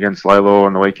the win against Lalor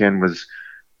on the weekend was,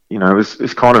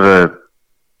 it's kind of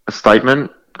a statement.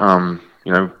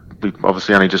 We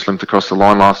obviously only just limped across the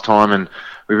line last time, and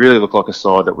we really looked like a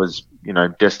side that was,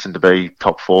 destined to be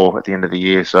top 4 at the end of the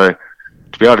year. So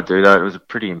to be able to do that, it was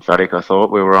pretty emphatic. I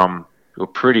thought we were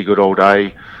pretty good all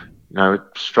day.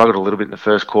 Struggled a little bit in the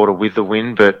first quarter with the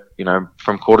win, but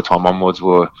from quarter time onwards, we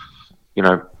were,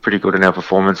 pretty good in our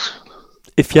performance.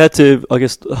 If you had to, I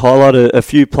guess, highlight a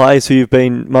few players who you've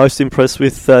been most impressed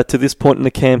with to this point in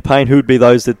the campaign, who would be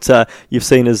those that you've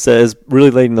seen as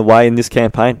really leading the way in this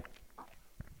campaign?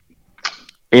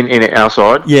 In our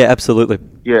side? Yeah, absolutely.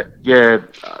 Yeah,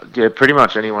 pretty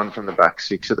much anyone from the back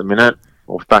 6 at the minute,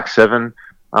 or back 7.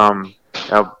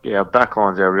 Our back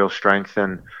line's our real strength,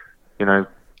 and,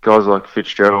 guys like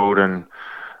Fitzgerald and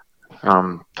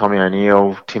Tommy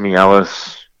O'Neill, Timmy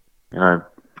Ellis,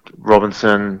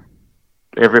 Robinson,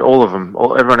 all of them,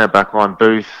 everyone in our back line,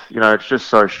 Booth, it's just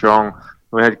so strong.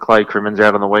 We had Clay Crimmins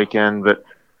out on the weekend, but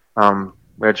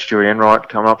we had Stewie Enright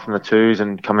come up from the 2s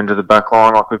and come into the back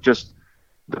line. Like, we've just,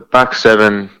 the back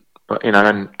 7,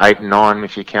 and 8 and 9,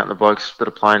 if you count the blokes that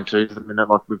are playing 2s at the minute,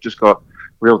 like, we've just got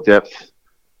real depth,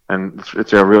 and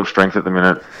it's our real strength at the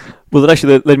minute. Well, that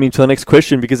actually led me to the next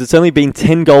question, because it's only been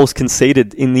 10 goals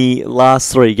conceded in the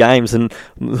last 3 games, and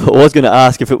I was going to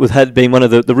ask if it had been one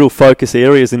of the real focus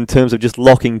areas in terms of just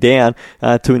locking down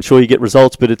to ensure you get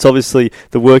results, but it's obviously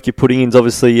the work you're putting in is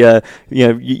obviously,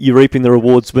 you're reaping the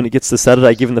rewards when it gets to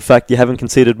Saturday, given the fact you haven't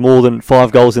conceded more than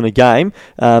 5 goals in a game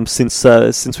since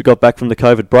we got back from the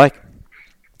COVID break.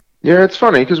 Yeah, it's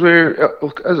funny, because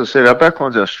as I said, our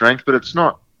backline's our strength, but it's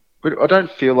not. I don't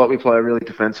feel like we play a really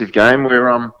defensive game.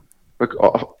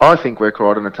 I think we're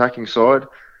quite an attacking side.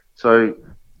 So,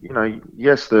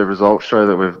 yes, the results show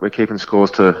that we're keeping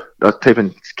scores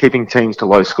keeping teams to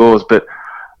low scores, but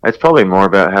it's probably more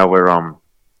about how we're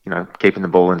keeping the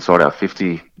ball inside our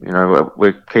 50.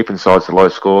 We're keeping sides to low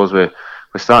scores. We're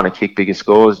starting to kick bigger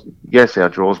scores. Yes, our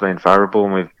draw's been favourable,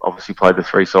 and we've obviously played the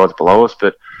 3 sides below us,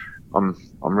 but I'm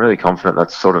really confident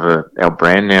that's sort of our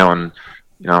brand now, and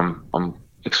I'm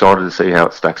excited to see how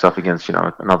it stacks up against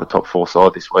another top 4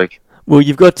 side this week. Well,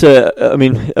 you've got, a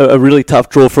really tough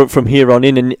draw from here on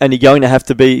in, and you're going to have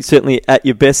to be certainly at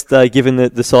your best, given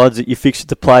the sides that you fixed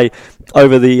to play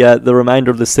over the remainder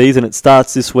of the season. It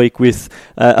starts this week with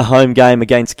a home game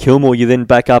against Kilmore. You then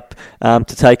back up to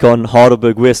take on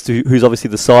Heidelberg West, who's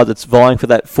obviously the side that's vying for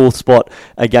that 4th spot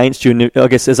against you. And I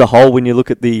guess as a whole, when you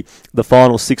look at the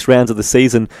final 6 rounds of the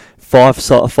season,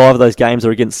 5 of those games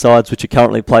are against sides which are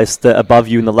currently placed above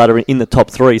you in the ladder in the top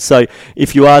 3. So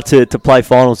if you are to play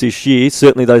finals this year,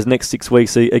 certainly those next 6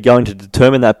 weeks are going to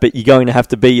determine that, but you're going to have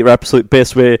to be your absolute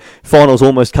best, where finals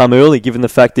almost come early, given the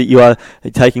fact that you are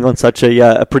taking on such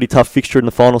a pretty tough fixture in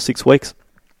the final 6 weeks.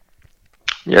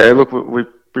 Yeah, look, we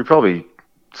probably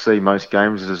see most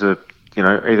games as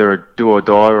either a do or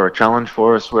die or a challenge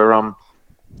for us, where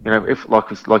if like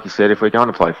you said, if we're going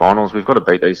to play finals, we've got to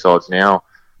beat these sides now.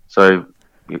 So,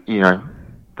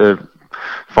 the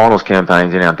finals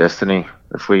campaign's in our destiny.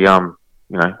 If we,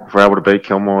 if we're able to beat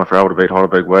Kilmore, if we're able to beat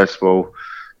Heidelberg West, well,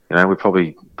 we're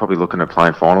probably looking at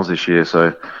playing finals this year.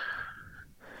 So,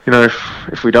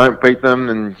 if we don't beat them,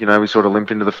 and we sort of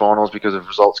limp into the finals because if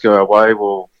results go our way,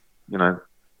 well,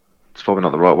 it's probably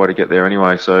not the right way to get there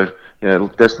anyway. So,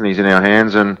 destiny's in our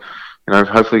hands, and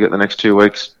hopefully get the next 2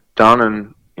 weeks done,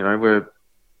 and we're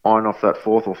eyeing off that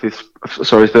 3rd or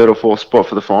 4th spot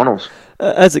for the finals.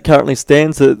 As it currently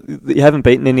stands, you haven't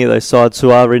beaten any of those sides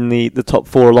who are in the top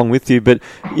 4 along with you, but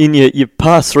in your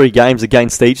past 3 games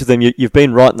against each of them, you've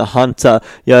been right in the hunt.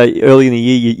 Early in the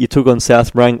year, you took on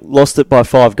South Morang, lost it by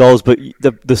 5 goals, but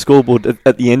the scoreboard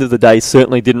at the end of the day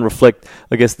certainly didn't reflect,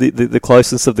 I guess, the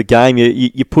closeness of the game.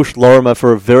 You pushed Lorimer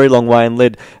for a very long way and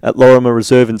led at Lorimer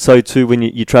Reserve, and so too when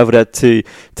you travelled out to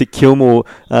Kilmore,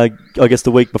 I guess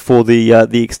the week before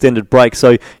the extended break.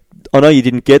 So I know you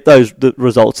didn't get the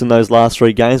results in those last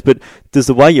 3 games, but does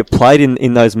the way you played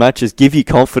in those matches give you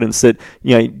confidence that,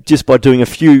 just by doing a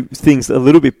few things a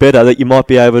little bit better, that you might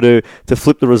be able to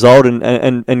flip the result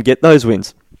and get those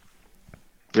wins?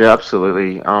 Yeah,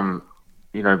 absolutely.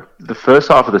 The first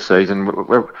half of the season,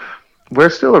 we're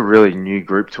still a really new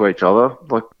group to each other.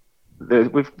 Like,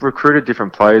 we've recruited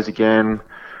different players again.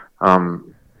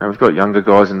 And we've got younger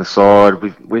guys in the side.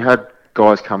 We had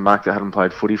guys come back that hadn't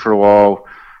played footy for a while.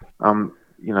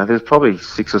 There's probably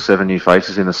 6 or 7 new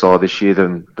faces in the side this year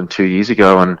than 2 years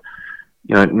ago, and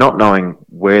not knowing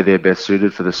where they're best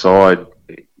suited for the side,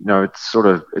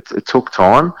 it took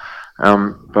time.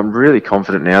 But I'm really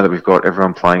confident now that we've got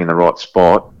everyone playing in the right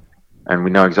spot, and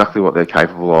we know exactly what they're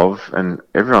capable of, and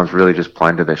everyone's really just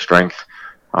playing to their strength.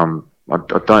 I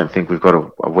don't think we've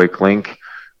got a weak link.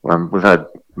 We've had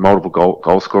multiple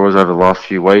goal scorers over the last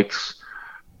few weeks,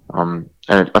 and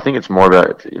I think it's more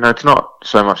about it's not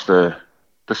so much the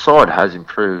side has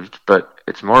improved, but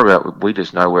it's more about we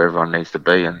just know where everyone needs to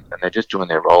be, and they're just doing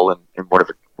their role in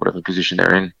whatever position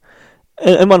they're in.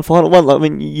 And one final one, I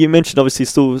mean, you mentioned obviously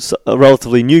still a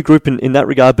relatively new group in that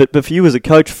regard, but for you as a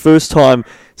coach, first time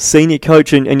senior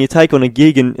coach, and you take on a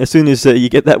gig, and as soon as you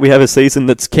get that, we have a season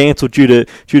that's cancelled due to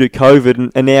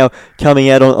COVID, and now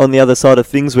coming out on the other side of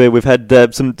things where we've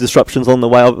had some disruptions on the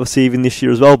way, obviously even this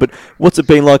year as well. But what's it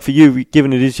been like for you,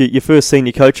 given it is your first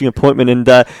senior coaching appointment, and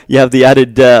you have the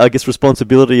added,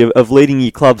 responsibility of leading your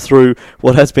club through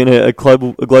what has been a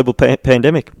global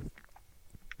pandemic?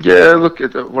 Yeah, look,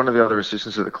 one of the other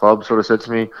assistants at the club sort of said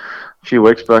to me a few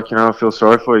weeks back, I feel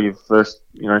sorry for you. First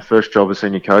job as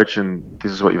senior coach, and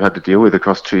this is what you've had to deal with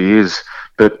across 2 years.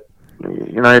 But,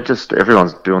 just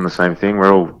everyone's doing the same thing.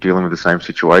 We're all dealing with the same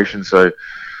situation. So,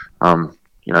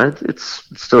 it's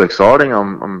still exciting.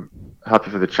 I'm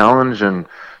happy for the challenge, and,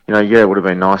 it would have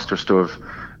been nice just to have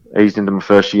eased into my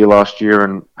first year last year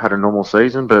and had a normal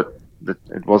season, but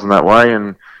it wasn't that way.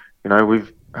 And,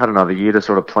 we've had another year to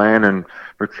sort of plan and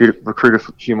recruit a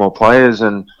few more players,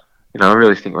 and I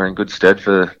really think we're in good stead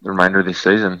for the remainder of this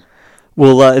season.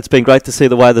 Well, it's been great to see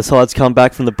the way the side's come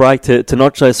back from the break to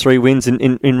notch those 3 wins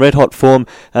in red-hot form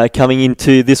coming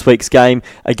into this week's game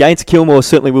against Kilmore.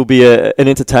 Certainly will be an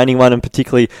entertaining one, and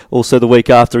particularly also the week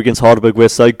after against Heidelberg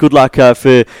West. So good luck for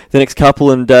the next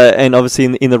couple, and obviously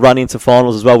in the run into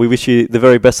finals as well. We wish you the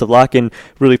very best of luck, and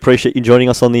really appreciate you joining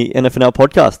us on the NFNL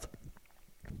podcast.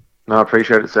 No, I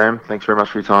appreciate it, Sam. Thanks very much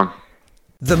for your time.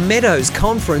 The Meadows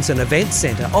Conference and Events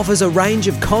Centre offers a range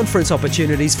of conference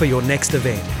opportunities for your next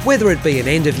event. Whether it be an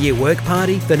end-of-year work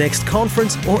party, the next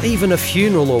conference, or even a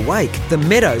funeral or wake, the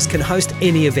Meadows can host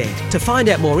any event. To find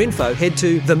out more info, head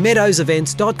to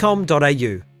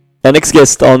themeadowsevents.com.au. Our next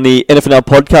guest on the NFNL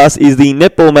podcast is the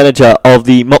netball manager of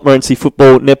the Montmorency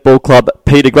Football Netball Club,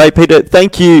 Peter Gray. Peter,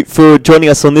 thank you for joining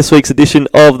us on this week's edition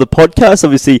of the podcast.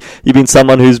 Obviously, you've been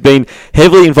someone who's been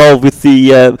heavily involved with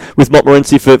with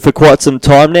Montmorency for quite some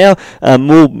time now.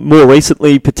 More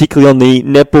recently, particularly on the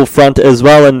netball front as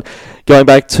well, and going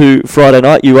back to Friday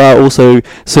night, you are also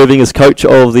serving as coach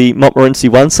of the Montmorency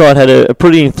 1 side. Had a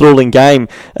pretty enthralling game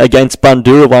against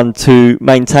Bundoora 1 to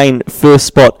maintain first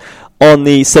spot on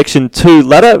the Section 2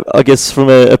 ladder. I guess from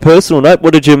a personal note,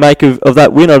 what did you make of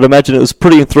that win? I'd imagine it was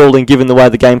pretty enthralling given the way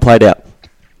the game played out.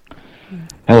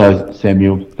 Hello,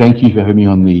 Samuel. Thank you for having me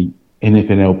on the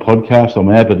NFNL podcast. I'm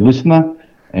an avid listener,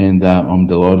 and I'm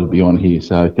delighted to be on here.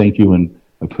 So thank you, and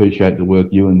appreciate the work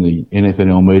you and the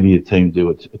NFNL media team do.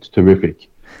 It's terrific.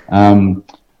 And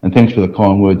thanks for the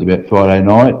kind words about Friday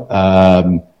night.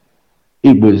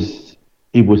 It was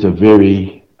a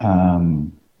very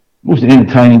it was an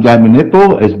entertaining game of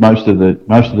netball, as most of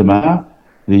them are.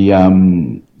 The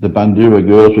Bundoora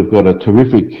girls, we've got a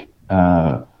terrific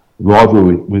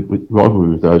rivalry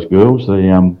with those girls.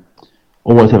 They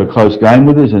always have a close game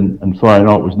with us, and Friday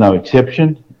night was no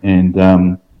exception. And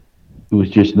it was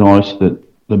just nice that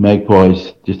the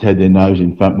Magpies just had their nose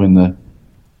in front when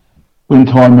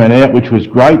time ran out, which was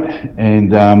great.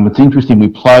 And it's interesting, we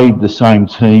played the same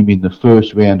team in the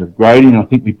first round of grading. I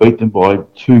think we beat them by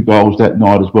 2 goals that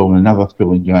night as well in another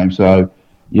thrilling game. So,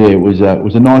 yeah, it was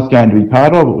a nice game to be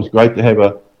part of. It was great to have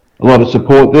a lot of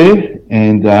support there.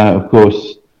 And, of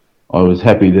course, I was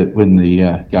happy that when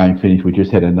the game finished, we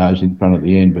just had a nose in front at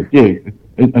the end. But, yeah,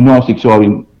 a nice,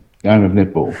 exciting game of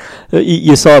netball.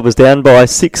 Your side was down by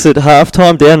 6 at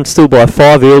halftime, down still by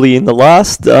 5 early in the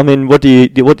last. I mean, what do you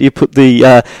put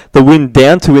the win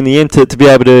down to in the end to be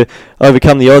able to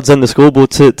overcome the odds and the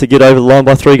scoreboard to get over the line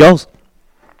by 3 goals?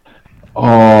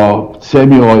 Oh,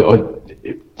 Samuel,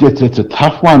 it's a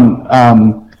tough one.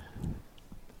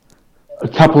 A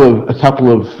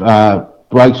couple of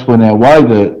breaks went our way.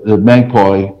 The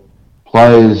Magpie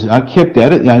players kept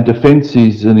at it. Defence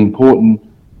is an important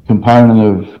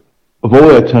component of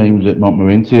all our teams at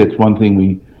Montmorency. It's one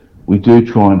thing we do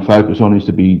try and focus on, is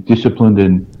to be disciplined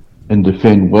and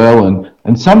defend well.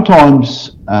 And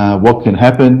sometimes what can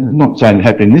happen, I'm not saying it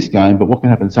happened in this game, but what can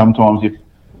happen sometimes if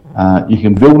you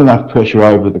can build enough pressure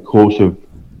over the course of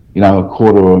a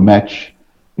quarter or a match.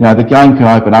 The game can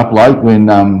open up late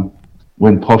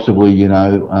when possibly,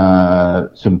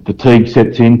 some fatigue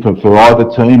sets in for either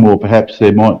team, or perhaps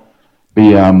there might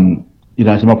be,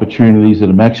 some opportunities that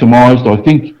are maximised. I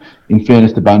think, in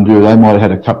fairness to Bundoora, they might have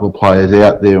had a couple of players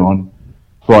out there on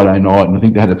Friday night, and I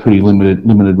think they had a pretty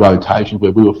limited rotation,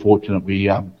 where we were fortunate we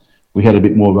had a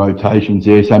bit more rotations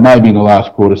there. So maybe in the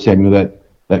last quarter, Samuel,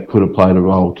 that could have played a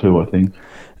role too, I think.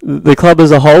 The club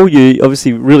as a whole, you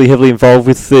obviously really heavily involved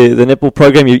with the netball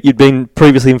program. You'd been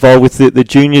previously involved with the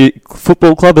junior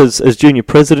football club as junior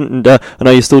president, and I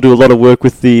know you still do a lot of work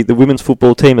with the women's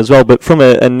football team as well. But from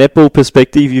a netball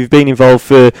perspective, you've been involved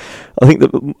for, I think,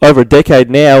 over a decade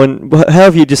now. And how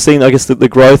have you just seen, I guess, the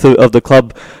growth of the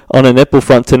club on a netball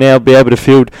front to now be able to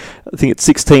field, I think it's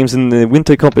 6 teams in the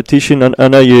winter competition? I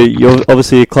know you're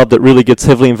obviously a club that really gets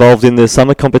heavily involved in the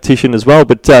summer competition as well,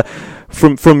 but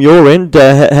from your end,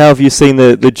 how have you seen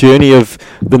the journey of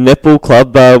the netball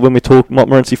club when we talk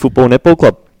Montmorency Football Netball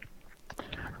Club?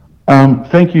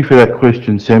 Thank you for that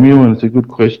question, Samuel, and it's a good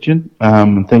question.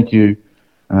 And thank you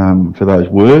for those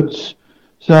words.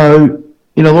 So,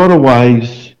 in a lot of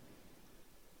ways,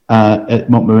 at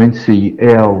Montmorency,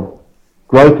 our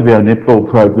growth of our netball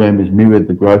program has mirrored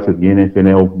the growth of the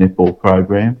NFNL netball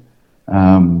program.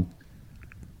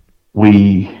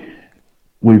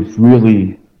 We've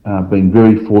really been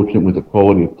very fortunate with the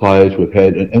quality of players we've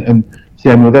had, and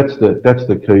Samuel, that's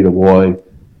the key to why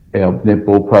our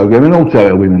netball program and also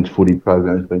our women's footy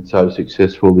program has been so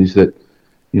successful. Is that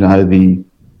the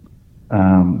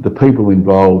people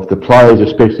involved, the players,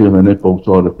 especially on the netball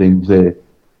side of things,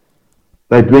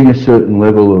 they bring a certain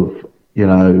level of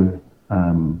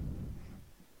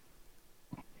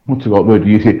what's the right word to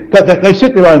use here? They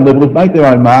set their own level, make their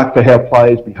own mark for how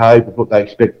players behave, for what they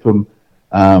expect from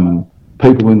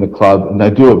people in the club, and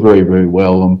they do it very, very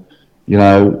well.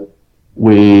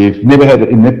 We've never had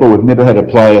in netball. We've never had a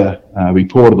player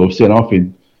reported or sent off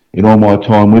in all my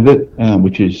time with it,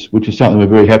 which is something we're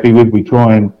very happy with. We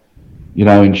try and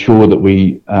ensure that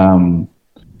we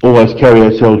always carry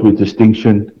ourselves with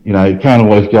distinction. You can't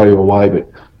always go your way,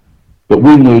 but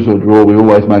win, lose or draw, we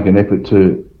always make an effort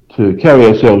to carry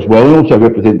ourselves well and also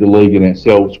represent the league and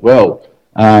ourselves well.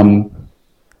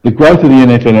 The growth of the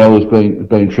NFNL has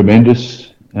been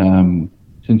tremendous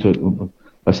since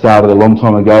I started a long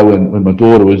time ago when my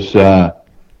daughter was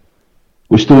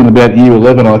still in about year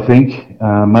 11, I think,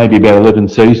 maybe about 11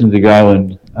 seasons ago,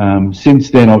 and since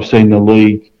then I've seen the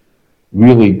league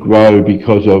really grow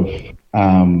because of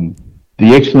the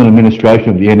excellent administration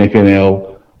of the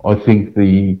NFNL. I think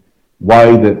the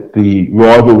way that the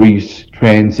rivalries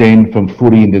transcend from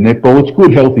footy into netball, it's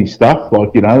good, healthy stuff.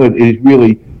 It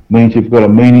really means you've got a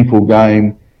meaningful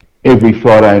game every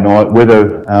Friday night,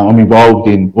 whether I'm involved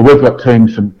in, or we've got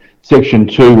teams from Section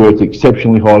 2 where it's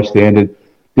exceptionally high standard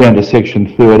down to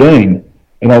Section 13.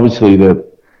 And obviously the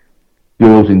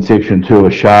girls in Section 2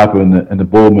 are sharper and the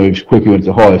ball moves quicker and it's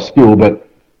a higher skill. But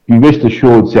you rest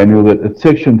assured, Samuel, that at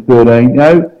Section 13,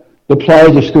 the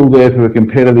players are still there for a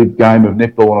competitive game of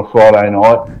netball on a Friday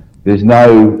night.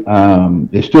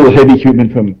 There's still a heavy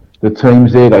commitment from the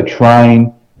teams there. They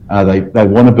train. They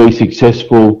want to be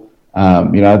successful.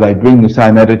 They bring the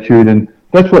same attitude, and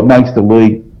that's what makes the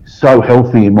league so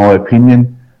healthy, in my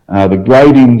opinion. The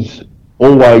grading's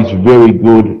always very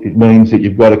good. It means that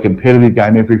you've got a competitive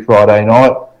game every Friday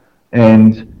night,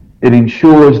 and it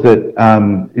ensures that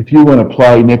if you want to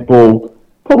play netball,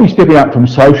 probably stepping up from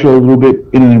social a little bit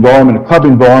in an environment, a club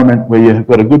environment where you've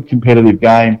got a good competitive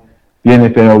game, the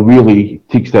NFL really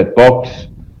ticks that box.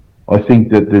 I think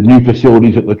that the new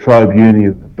facilities at La Trobe Uni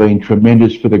have been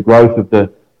tremendous for the growth of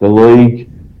the league.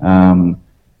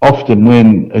 Often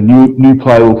when a new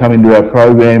player will come into our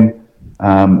program,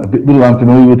 a little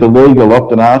unfamiliar with the league, I'll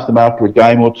often ask them after a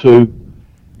game or two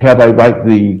how they rate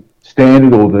the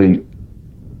standard or the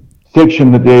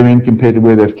section that they're in compared to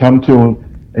where they've come to,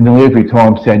 and nearly every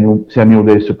time, Samuel,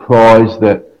 they're surprised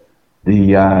that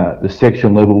the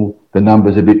section level, the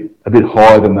number's a bit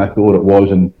higher than they thought it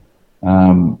was, and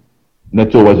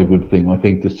that's always a good thing, I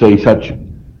think, to see such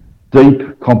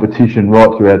deep competition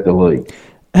right throughout the league.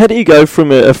 How do you go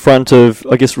from a front of,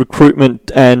 I guess,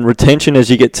 recruitment and retention as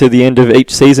you get to the end of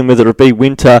each season, whether it be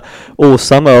winter or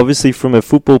summer? Obviously, from a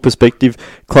football perspective,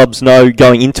 clubs know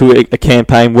going into a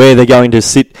campaign where they're going to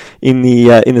sit in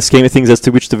the scheme of things as to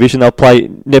which division they'll play.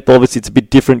 Netball, obviously, it's a bit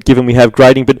different given we have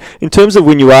grading. But in terms of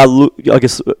when you are, I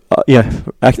guess,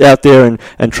 out there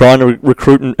and trying to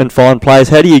recruit and find players,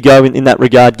 how do you go in that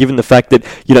regard, given the fact that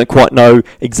you don't quite know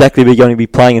exactly where you're going to be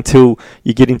playing until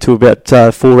you get into about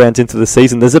 4 rounds into the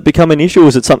season? Does it become an issue, or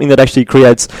is it something that actually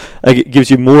gives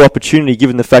you more opportunity,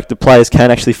 given the fact that players can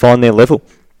actually find their level?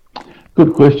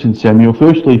 Good question, Samuel.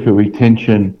 Firstly, for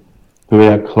retention for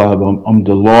our club, I'm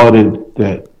delighted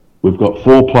that we've got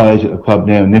 4 players at the club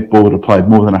now in netball that have played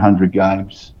more than 100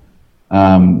 games. 3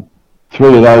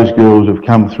 of those girls have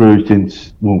come through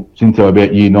since they were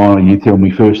about year 9 or year 10 when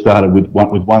we first started with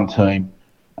one team.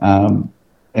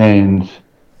 And,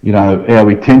 you know, our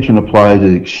retention of players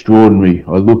is extraordinary.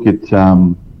 I look at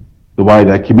the way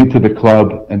they commit to the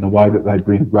club and the way that they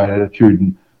bring a great attitude,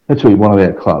 and that's what we want of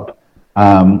our club.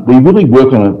 We really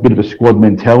work on a bit of a squad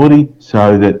mentality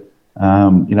so that,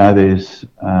 you know, there's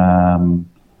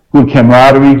good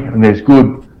camaraderie and there's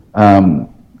good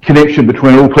connection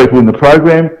between all people in the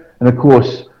program. And of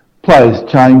course, players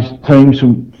change teams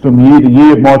from year to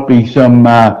year. It might be some,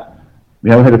 you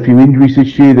know, we had a few injuries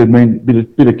this year that mean a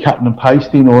bit of cutting and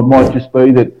pasting, or it might just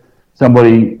be that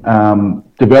somebody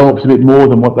develops a bit more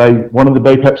than what they wanted to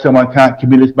be. Perhaps someone can't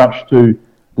commit as much to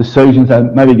the season, so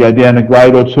maybe go down a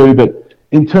grade or 2. But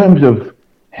in terms of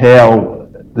how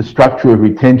the structure of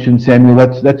retention, Samuel,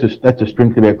 that's a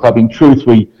strength of our club. In truth,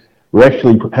 we've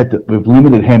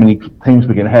limited how many teams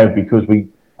we can have because we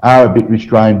are a bit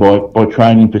restrained by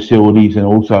training facilities and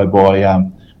also by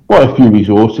a few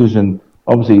resources. And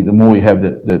obviously, the more we have,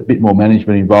 the bit more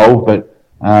management involved. But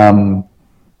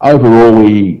overall,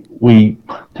 we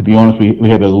to be honest, we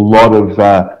have a lot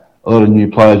of new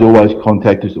players always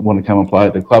contact us that want to come and play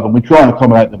at the club, and we try and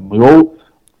accommodate them with all.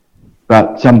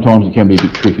 But sometimes it can be a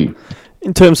bit tricky.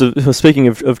 In terms of, speaking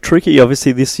of tricky,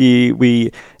 obviously this year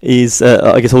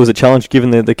I guess always a challenge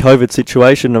given the COVID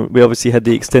situation. We obviously had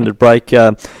the extended break,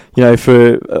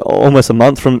 for almost a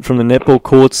month from the netball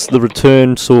courts. The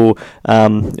return saw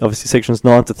obviously sections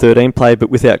 9 to 13 play,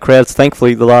 but without crowds.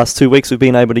 Thankfully, the last 2 weeks we've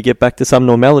been able to get back to some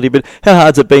normality. But how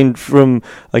hard's it been from,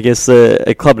 I guess,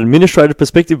 a club administrative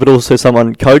perspective, but also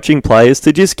someone coaching players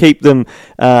to just keep them,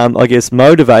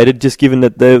 motivated, just given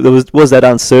that there was that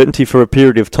uncertainty for a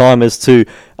period of time as to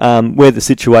where the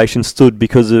situation stood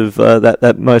because of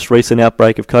that most recent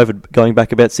outbreak of COVID going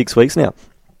back about 6 weeks now?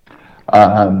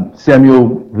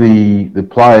 Samuel, the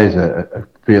players are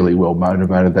fairly well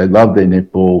motivated. They love their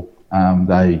netball.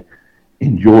 They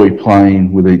enjoy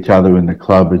playing with each other in the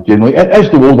club generally, as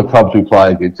do all the clubs we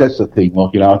play against. That's the thing.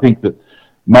 I think that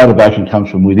motivation comes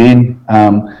from within.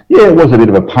 It was a bit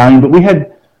of a pain, but we had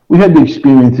the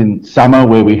experience in summer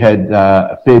where we had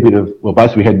a fair bit of,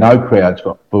 basically we had no crowds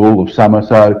for all of summer.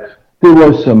 So there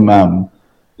was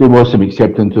some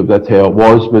acceptance of that's how it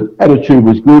was, but attitude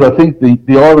was good. I think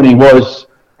the irony was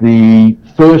the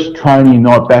first training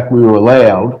night back we were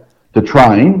allowed to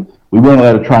train, we weren't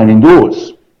allowed to train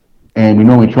indoors. And we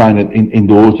normally train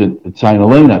indoors at St.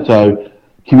 Helena. So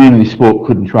community sport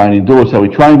couldn't train indoors. So we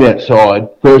trained outside,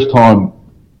 first time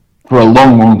for a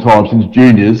long, long time since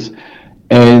juniors.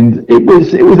 And it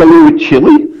was a little bit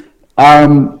chilly.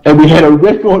 And we had a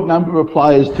record number of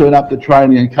players turn up to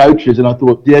training and coaches. And I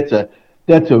thought,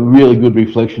 that's a really good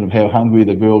reflection of how hungry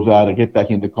the girls are to get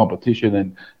back into competition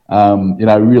and,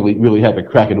 really, really have a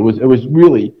crack. And it was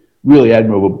really, really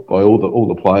admirable by all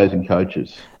the players and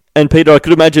coaches. And Peter, I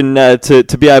could imagine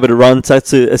to be able to run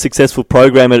such a successful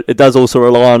program, it does also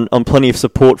rely on plenty of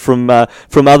support from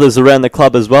others around the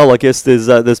club as well. I guess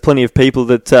there's plenty of people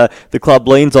that the club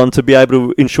leans on to be able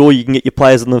to ensure you can get your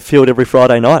players on the field every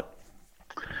Friday night.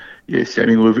 Yes,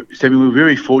 Samuel, we're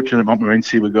very fortunate at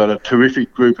Montmorency. We've got a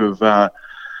terrific group of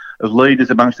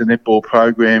leaders amongst the netball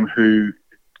program who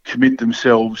commit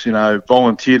themselves,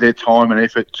 volunteer their time and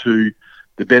effort to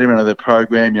the betterment of the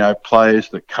program, players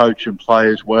that coach and play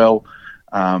as well.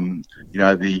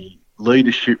 The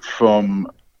leadership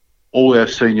from all our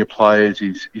senior players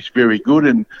is very good,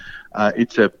 and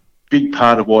it's a big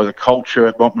part of why the culture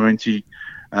at Montmorency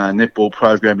netball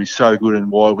program is so good and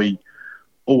why we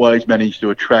always manage to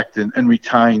attract and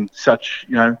retain such,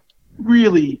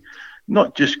 really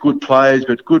not just good players,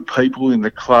 but good people in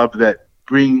the club that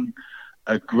bring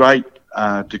a great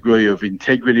degree of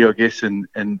integrity, I guess, and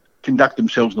conduct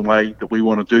themselves in the way that we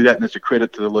want to do that, and it's a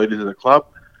credit to the leaders of the club.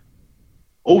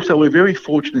 Also, we're very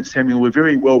fortunate, Samuel, we're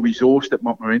very well resourced at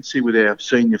Montmorency with our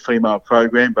senior female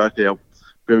program, both our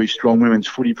very strong women's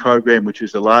footy program, which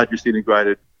is the largest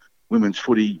integrated women's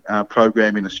footy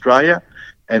program in Australia,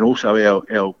 and also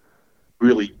our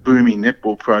really booming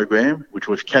netball program, which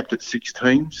was capped at 6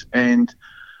 teams. And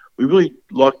we really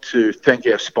like to thank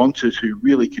our sponsors who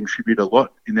really contribute a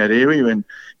lot in that area, and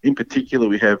in particular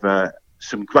we have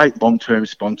some great long-term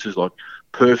sponsors like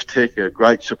Perth Tech are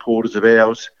great supporters of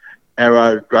ours,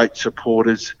 Arrow, great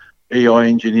supporters, EI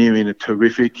Engineering are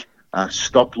terrific,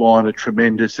 Stopline are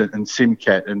tremendous, and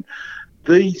Simcat. And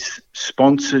these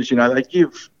sponsors, they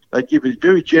give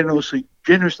very generously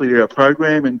to our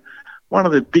program, and one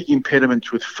of the big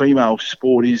impediments with female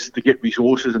sport is to get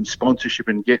resources and sponsorship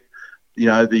and get,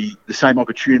 the same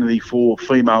opportunity for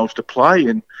females to play.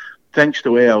 And thanks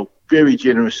to our very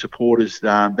generous supporters,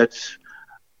 that's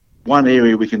one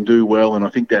area we can do well, and I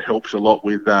think that helps a lot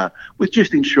with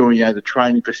just ensuring the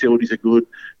training facilities are good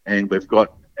and we've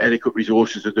got adequate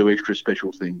resources to do extra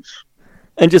special things.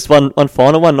 And just one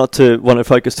final one, not to want to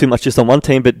focus too much just on one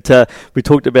team, but we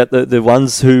talked about the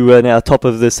ones who are now top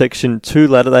of the Section 2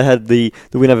 ladder. They had the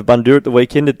win over Bundoora at the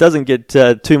weekend. It doesn't get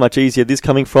too much easier this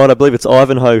coming Friday. I believe it's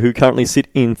Ivanhoe who currently sit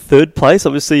in third place.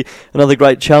 Obviously, another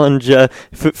great challenge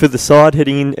for the side,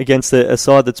 heading in against a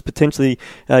side that's potentially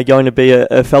going to be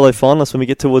a fellow finalist when we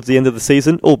get towards the end of the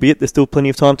season, albeit there's still plenty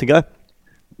of time to go.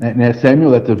 Now,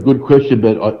 Samuel, that's a good question,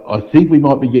 but I think we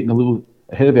might be getting a little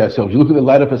ahead of ourselves. You look at the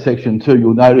ladder for Section 2,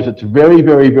 you'll notice it's very,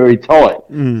 very, very tight.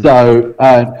 So,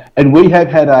 and we have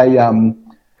had a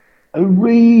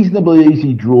reasonably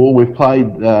easy draw. We've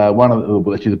played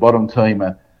the bottom team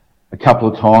a couple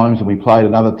of times, and we played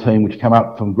another team which come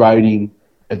up from grading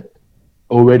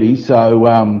already.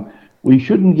 So we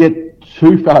shouldn't get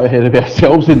too far ahead of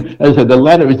ourselves. And as I said, the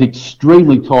ladder is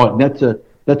extremely tight, and that's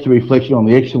a reflection on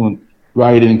the excellent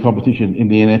grading and competition in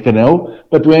the NFNL.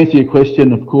 But to answer your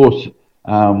question, of course,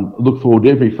 look forward to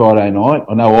every Friday night.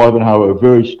 I know Ivanhoe are a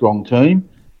very strong team.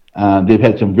 They've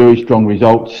had some very strong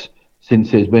results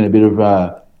since there's been a bit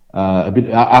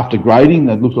after grading.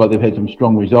 It looks like they've had some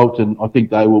strong results, and I think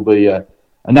they will be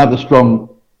another strong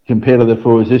competitor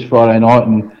for us this Friday night.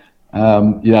 And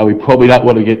we probably don't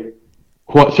want to get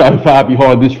quite so far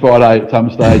behind this Friday at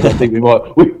some stage. I think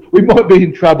we might be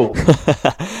in trouble.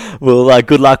 Well,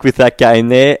 good luck with that game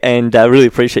there, and really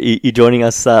appreciate you joining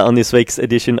us on this week's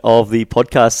edition of the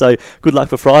podcast. So good luck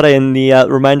for Friday and the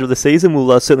remainder of the season.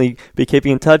 We'll certainly be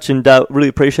keeping in touch, and really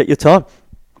appreciate your time.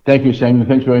 Thank you, Samuel.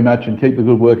 Thanks very much, and keep the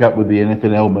good work up with the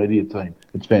NFNL media team.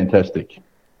 It's fantastic.